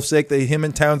Timberwolves' sake that him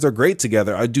and Towns are great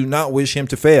together. I do not wish him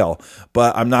to fail,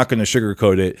 but I'm not going to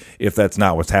sugarcoat it if that's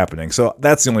not what's happening. So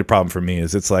that's the only problem for me,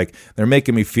 is it's like they're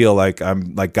making me feel like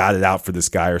I'm like got it out for this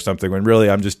guy or something, when really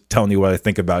I'm just telling you what I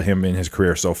think about him in his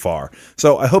career so far.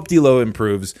 So I hope D-Lo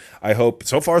improves. I hope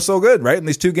so far so good, right? In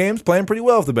these 2 games, playing pretty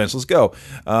well off the bench. Let's go.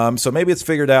 So maybe it's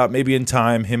figured out. Maybe in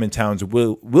time, him and Towns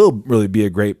Towns will really be a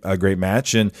great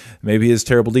match, and maybe his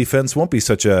terrible defense won't be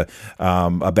such a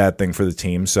bad thing for the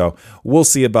team. So we'll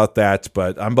see about that.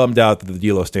 But I'm bummed out that the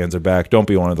D'Lo stands are back. Don't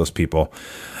be one of those people.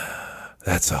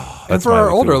 That's all. And for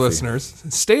our older listeners,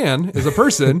 Stan is a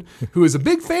person who is a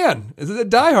big fan, is a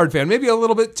diehard fan, maybe a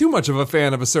little bit too much of a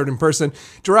fan of a certain person,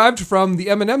 derived from the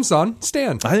Eminem song,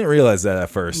 Stan. I didn't realize that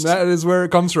at first. That is where it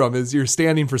comes from, is you're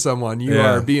standing for someone. You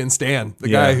are being Stan, the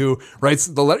guy who writes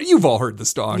the letter. You've all heard the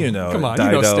song. Come on, Dido.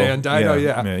 you know Stan. Dido,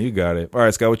 yeah. Yeah, you got it. All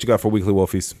right, Scott, what you got for Weekly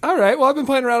Wolfies? All right, well, I've been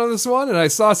playing around on this one, and I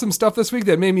saw some stuff this week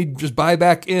that made me just buy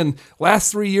back in.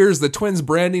 Last 3 years, the Twins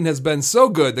branding has been so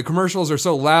good. The commercials are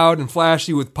so loud and flashy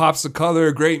with pops of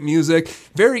color, great music,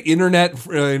 very internet,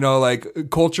 like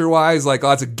culture-wise, like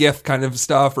lots of GIF kind of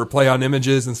stuff or play on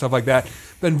images and stuff like that.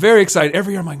 Been very excited.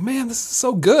 Every year I'm like, man, this is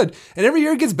so good. And every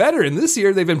year it gets better. And this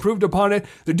year they've improved upon it.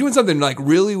 They're doing something like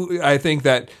really, I think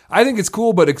it's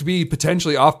cool, but it could be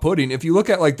potentially off-putting. If you look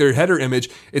at like their header image,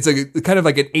 it's a kind of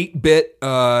like an 8-bit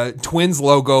Twins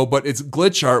logo, but it's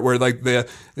glitch art where like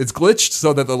it's glitched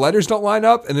so that the letters don't line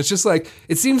up. And it's just like,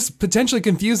 it seems potentially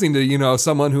confusing to,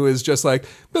 someone who is just like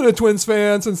been a Twins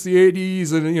fan since the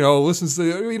 80s and, listens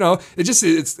to,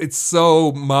 it's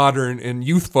so modern and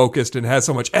youth focused and has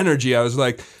so much energy. I was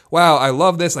like, wow, I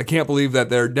love this. I can't believe that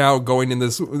they're now going in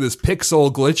this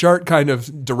pixel glitch art kind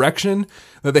of direction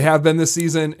that they have been this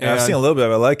season. And I've seen a little bit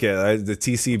of it. I like it. The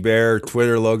TC Bear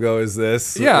Twitter logo is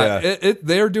this. Yeah.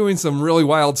 They're doing some really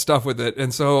wild stuff with it.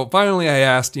 And so finally I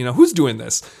asked, who's doing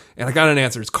this? And I got an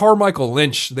answer. It's Carmichael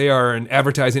Lynch. They are an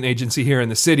advertising agency here in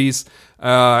the cities.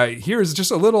 Here's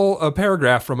just a little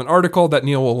paragraph from an article that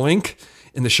Neil will link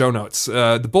in the show notes.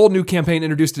 The bold new campaign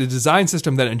introduced a design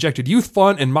system that injected youth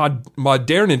fun and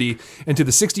modernity into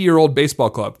the 60-year-old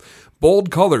baseball club.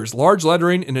 Bold colors, large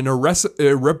lettering, and an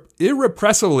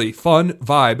irrepressibly fun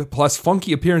vibe, plus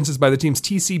funky appearances by the team's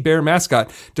TC Bear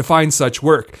mascot define such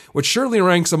work, which surely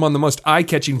ranks among the most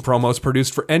eye-catching promos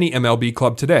produced for any MLB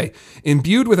club today.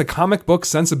 Imbued with a comic book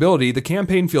sensibility, the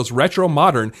campaign feels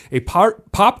retro-modern, a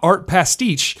pop art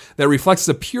pastiche that reflects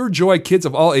the pure joy kids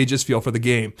of all ages feel for the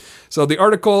game. So the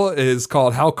article is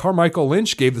called How Carmichael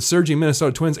Lynch Gave the Surging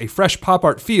Minnesota Twins a Fresh Pop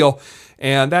Art Feel.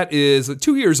 And that is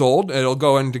 2 years old. It'll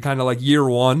go into kind of like year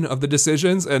one of the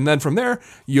decisions. And then from there,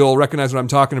 you'll recognize what I'm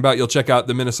talking about. You'll check out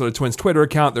the Minnesota Twins Twitter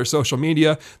account, their social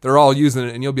media. They're all using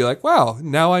it. And you'll be like, wow,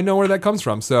 now I know where that comes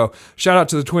from. So shout out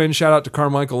to the Twins. Shout out to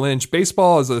Carmichael Lynch.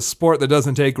 Baseball is a sport that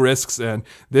doesn't take risks. And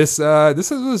this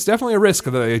was definitely a risk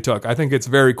that they took. I think it's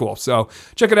very cool. So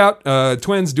check it out.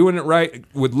 Twins doing it right.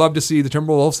 Would love to see the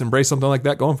Timberwolves embrace something like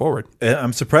that going forward.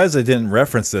 I'm surprised I didn't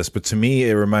reference this, but to me,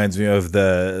 it reminds me of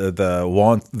the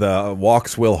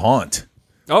Walks Will Haunt.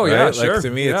 Oh, yeah, right? sure. Like, to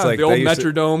me, it's like the old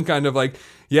Metrodome kind of like,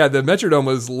 the Metrodome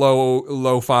was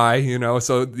lo-fi,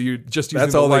 so you just using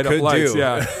That's the all light they up could lights. do.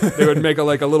 Yeah, they would make a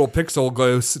little pixel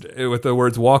ghost with the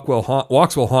words Walks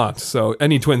will haunt. So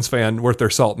any Twins fan worth their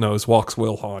salt knows Walks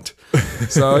will haunt.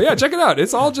 So yeah, check it out.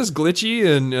 It's all just glitchy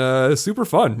and super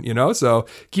fun, so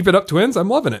keep it up, Twins. I'm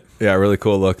loving it. Yeah, really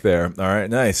cool look there. All right,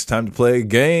 nice. Time to play a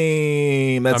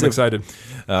game. I'm excited.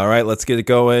 All right, let's get it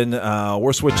going.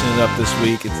 We're switching it up this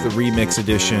week. It's the remix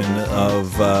edition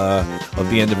of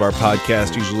the end of our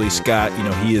podcast. Usually Scott,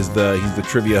 he's the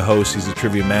trivia host. He's the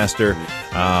trivia master.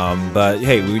 But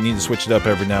hey, we need to switch it up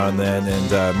every now and then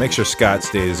and make sure Scott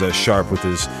stays sharp with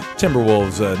his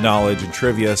Timberwolves knowledge and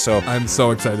trivia. So I'm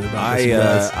so excited about this, you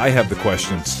guys. I have the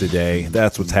questions today.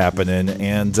 That's what's happening.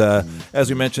 And as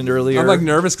we mentioned earlier, I'm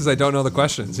nervous because I don't know the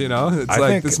questions.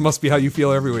 It's this must be how you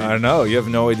feel every week. I don't know. You have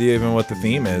no idea even what the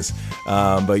theme is,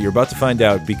 but you're about to find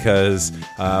out because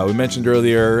we mentioned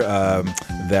earlier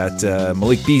that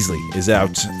Malik Beasley is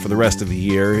out for the rest of the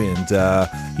year, and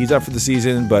he's out for the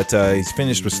season, but he's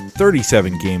finished with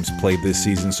 37 games played this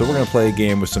season. So we're going to play a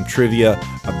game with some trivia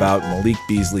about Malik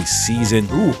Beasley's season,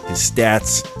 his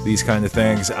stats, these kind of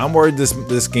things. I'm worried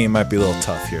this game might be a little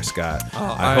tough here, Scott.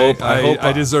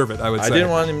 I deserve it, I would say. I didn't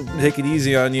want to take it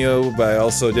easy on you, but I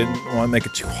also didn't want to make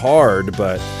it too hard,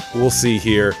 but we'll see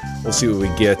here. We'll see what we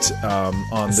get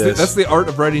on this. That's the art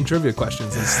of writing trivia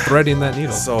questions, is threading that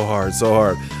needle. So hard.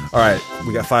 All right,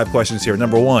 we got 5 questions here.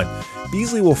 Number 1,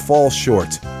 Beasley will fall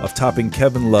short of topping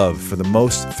Kevin Love for the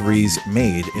most threes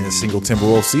made in a single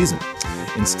Timberwolves season.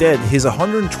 Instead, his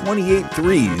 128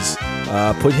 threes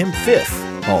put him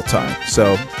 5th all time.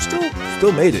 So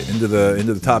still made it into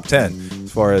the top 10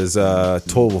 as far as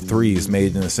total threes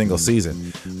made in a single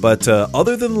season. But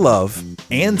other than Love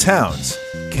and Towns,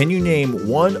 can you name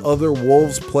one other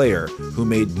Wolves player who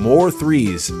made more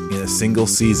threes in a single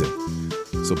season?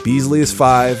 So Beasley is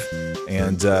 5,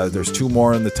 and there's 2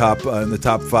 more in the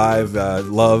top 5,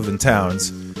 Love and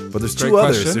Towns. But there's Great two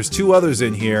others. question. There's two others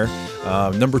in here.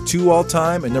 Number 2 all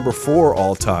time and number 4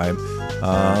 all time.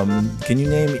 Can you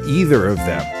name either of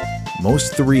them?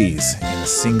 Most threes in a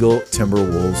single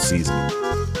Timberwolves season.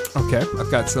 Okay,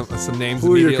 I've got some names.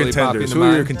 Who are your immediately popping contenders? to Who are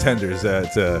your mind. contenders that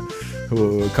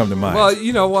who come to mind?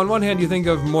 Well, on one hand, you think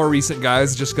of more recent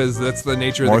guys just because that's the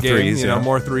nature More of the game. threes, yeah.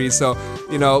 More threes. So,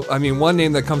 one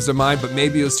name that comes to mind, but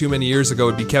maybe it was too many years ago,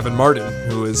 would be Kevin Martin,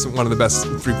 who is one of the best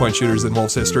three-point shooters in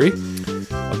Wolves history.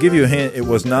 I'll give you a hint. It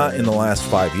was not in the last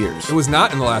 5 years. It was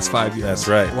not in the last 5 years. That's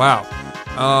right. Wow.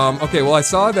 Okay, well, I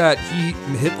saw that he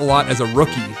hit a lot as a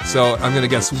rookie, so I'm going to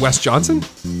guess Wes Johnson?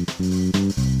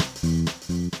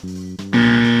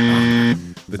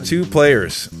 The two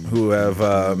players who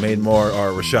have made more are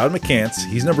Rashad McCants.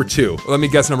 He's number 2. Let me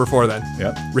guess number 4 then.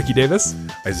 Yep. Ricky Davis?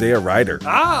 Isaiah Ryder.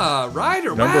 Ryder,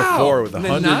 Number wow. 4 with In the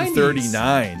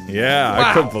 139. 90s. Yeah, Wow.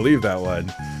 I couldn't believe that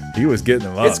one. He was getting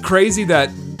them up. It's crazy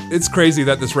that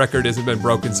this record hasn't been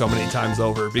broken so many times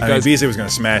over because Beasley was going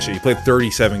to smash it. He played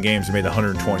 37 games and made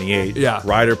 128. Yeah.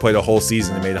 Ryder played a whole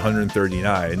season and made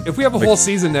 139. if we have a whole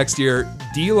season next year,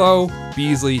 D'Lo,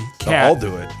 Beasley, Cat, all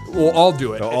do it. We'll all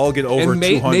do it. They'll all get over and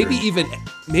 200.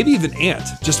 Maybe even Ant,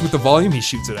 just with the volume he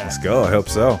shoots it at. Let's go. I hope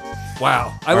so.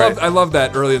 Wow, I love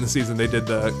that early in the season they did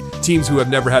the teams who have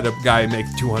never had a guy make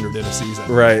 200 in a season.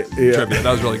 Right. Yeah. Trivia.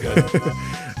 That was really good.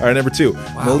 All right, number 2.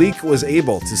 Malik was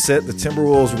able to set the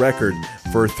Timberwolves record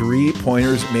for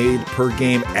 3-pointers made per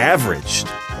game averaged.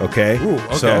 Okay? Ooh,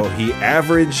 okay. So he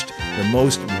averaged the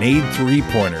most made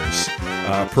 3-pointers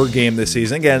per game this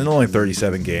season. Again, only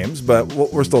 37 games, but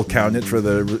we're still counting it for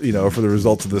the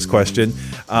results of this question.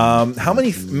 How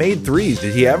many made threes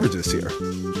did he average this year?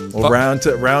 Well, round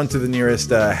to the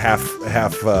nearest half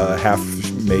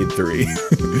made 3.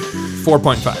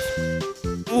 4.5.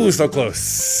 Ooh, so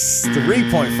close.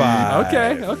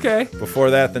 3.5. Okay.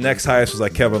 Before that, the next highest was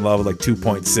like Kevin Love, like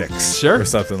 2.6. Sure. Or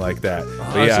something like that.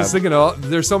 I was just thinking,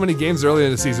 there's so many games early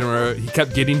in the season where he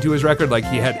kept getting to his record. Like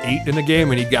he had 8 in a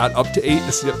game, and he got up to 8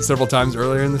 several times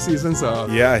earlier in the season. So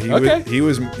yeah, he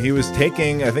was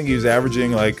taking. I think he was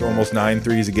averaging like almost 9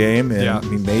 threes a game, and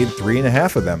he made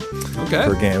 3.5 of them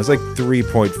per game. It was like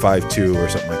 3.52 or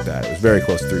something like that. It was very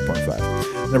close to 3.5.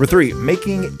 Number 3,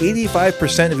 making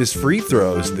 85% of his free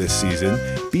throws this season,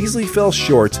 Beasley fell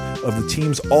short of the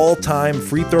team's all-time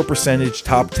free throw percentage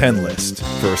top 10 list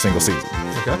for a single season.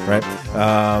 Okay. Right?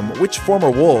 Which former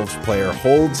Wolves player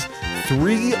holds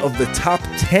 3 of the top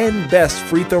 10 best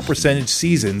free throw percentage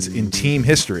seasons in team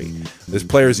history? This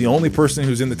player is the only person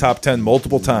who's in the top 10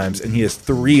 multiple times, and he has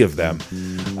 3 of them.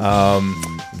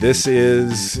 This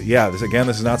is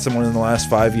not someone in the last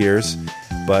 5 years.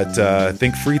 But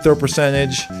think free throw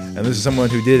percentage, and this is someone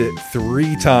who did it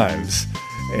 3 times.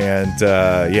 And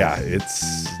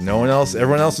it's no one else.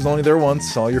 Everyone else is only there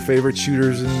once. All your favorite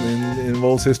shooters in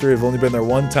Wolves history have only been there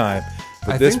one time.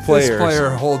 But this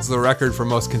player holds the record for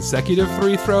most consecutive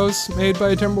free throws made by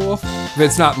a Timberwolf. If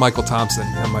it's not Michael Thompson,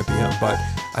 that might be him. But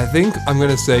I think I'm going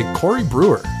to say Corey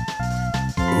Brewer.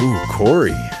 Ooh,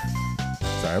 Corey.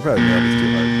 Sorry, I probably nailed this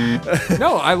too hard.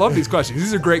 No, I love these questions.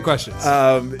 These are great questions.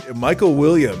 Michael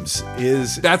Williams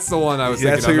is... That's the one I was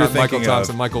thinking of, not Michael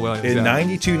Thompson, Michael Williams. In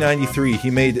 92-93, he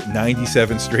made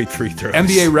 97 straight free throws.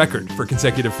 NBA record for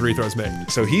consecutive free throws made.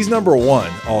 So he's number 1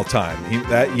 all time.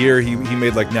 That year, he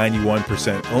made like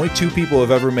 91%. Only 2 people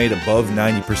have ever made above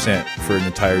 90% for an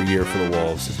entire year for the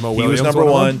Wolves. Is Mo He Williams was number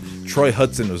one 1. Troy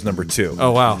Hudson was number 2.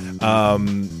 Oh, wow.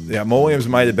 Mo Williams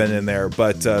might have been in there,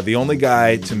 but the only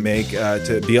guy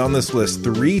to be on this list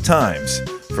 3 times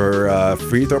for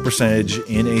free throw percentage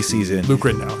in a season Luke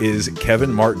Rittenau is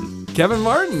Kevin Martin. Kevin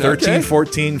Martin,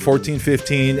 13-14,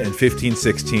 14-15, and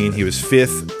 15-16. He was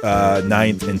 5th,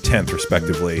 9th, and 10th,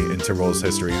 respectively, in Timberwolves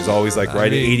history. He was always like at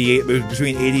 88, it was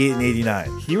between 88 and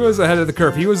 89. He was ahead of the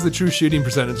curve. He was the true shooting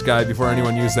percentage guy before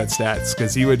anyone used that stats,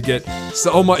 because he would get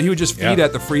so much. He would just feed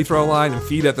at the free throw line and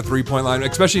feed at the 3-point line,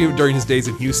 especially during his days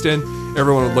in Houston.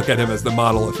 Everyone would look at him as the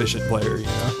model efficient player. You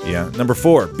know? Yeah. Number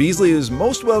 4, Beasley is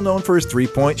most well known for his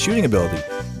 3-point shooting ability.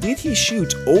 Did he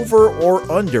shoot over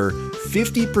or under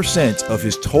 50% of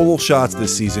his total shots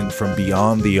this season from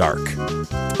beyond the arc?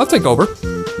 I'll take over.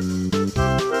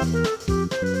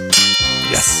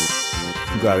 Yes.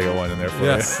 I'm glad I got one in there for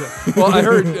you. Well, I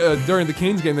heard during the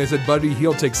Kings game they said Buddy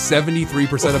Hield takes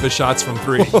 73% of his shots from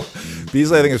 3.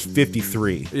 Beasley, I think, is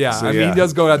 53. Yeah, So, I mean, he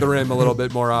does go at the rim a little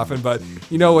bit more often, but,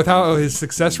 with how his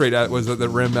success rate was at the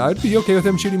rim, I'd be okay with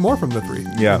him shooting more from the 3.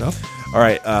 Yeah. All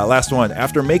right, last one.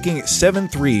 After making 7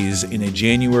 threes in a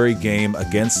January game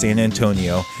against San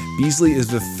Antonio, Beasley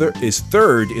is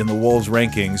third in the Wolves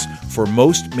rankings for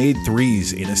most made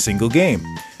threes in a single game.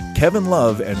 Kevin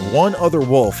Love and one other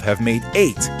Wolf have made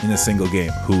 8 in a single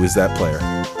game. Who is that player?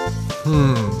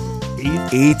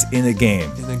 8 in a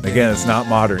game. Again, it's not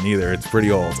modern either. It's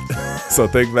pretty old. So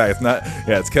think back. It's not.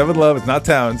 Yeah, it's Kevin Love. It's not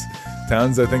Towns.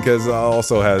 Towns, I think,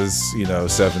 also has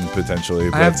 7 potentially.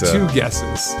 But, I have 2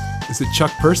 guesses. Is it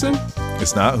Chuck Person?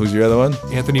 It's not. Who's your other one?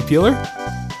 Anthony Peeler?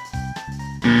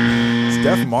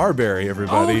 Steph Marbury,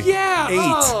 everybody. Oh, yeah. 8.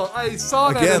 Oh, I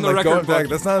saw that Again, in the like record going back, book.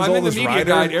 that's not as I'm old in the as media Ryder.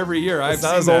 guide every year. It's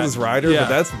not as old as Ryder, Yeah. but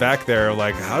that's back there.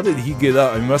 Like, how did he get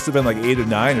up? It must have been like 8 or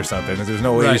 9 or something. There's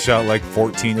no way he Right. shot like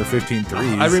 14 or 15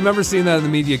 threes. I remember seeing that in the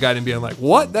media guide and being like,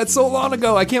 what? That's so long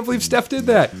ago. I can't believe Steph did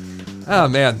that. Oh,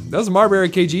 man. That was a Marbury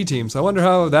KG team, so I wonder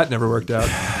how that never worked out.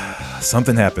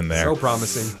 Something happened there. So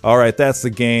promising. All right, that's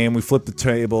the game. We flipped the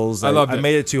tables. I loved it. I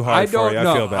made it too hard for you. I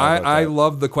feel bad about I that.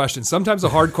 love the question. Sometimes a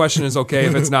hard question is okay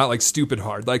if it's not like stupid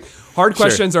hard. Like hard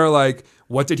questions are like,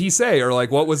 what did he say? Or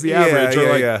like, what was the average? Or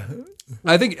like,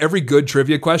 I think every good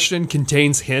trivia question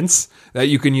contains hints that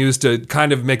you can use to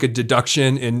kind of make a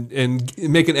deduction and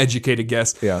make an educated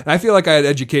guess. Yeah. And I feel like I had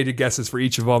educated guesses for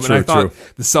each of them, True, and I thought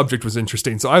true. the subject was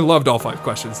interesting. So I loved all 5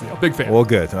 questions, Neil. Big fan. Well,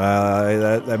 good.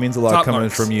 That means a lot Top coming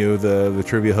marks. from you, the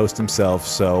trivia host himself.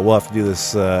 So we'll have to do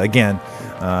this again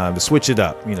to switch it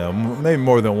up. Maybe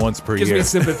more than once per Gives year. me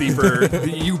sympathy for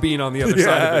you being on the other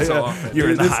side of it so often. You're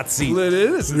in the It's- hot seat. It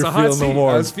is. It's You're a hot feeling the seat.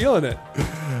 warmth. I was feeling it.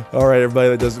 All right, everybody,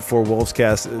 that does it for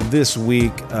Wolvescast this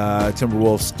week.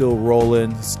 Timberwolves still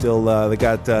rolling. Still, they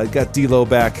got D'Lo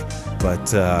back, but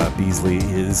Beasley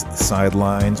is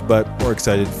sidelined. But we're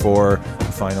excited for the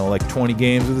final 20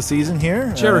 games of the season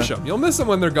here. Cherish them. You'll miss them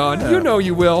when they're gone. You know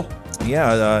you will.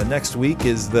 Yeah, next week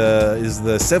is the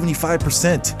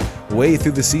 75% way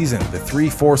through the season, the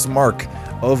 3/4 mark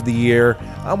of the year.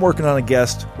 I'm working on a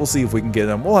guest. We'll see if we can get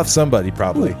him. We'll have somebody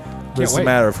probably. But it's a wait.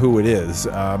 matter of who it is.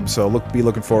 So be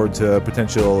looking forward to a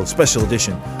potential special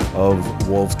edition of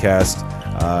Wolvescast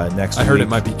next week. I heard it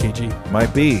might be KG.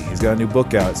 Might be. He's got a new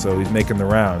book out, so he's making the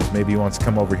rounds. Maybe he wants to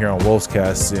come over here on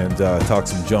Wolvescast and talk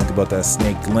some junk about that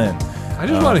Snake Glenn. I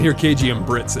just want to hear KG and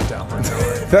Britt sit down right now.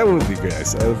 That would be great.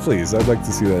 Please, I'd like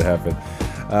to see that happen.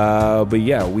 But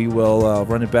yeah, we will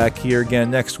run it back here again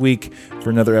next week for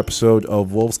another episode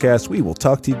of Wolvescast. We will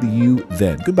talk to you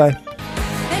then. Goodbye.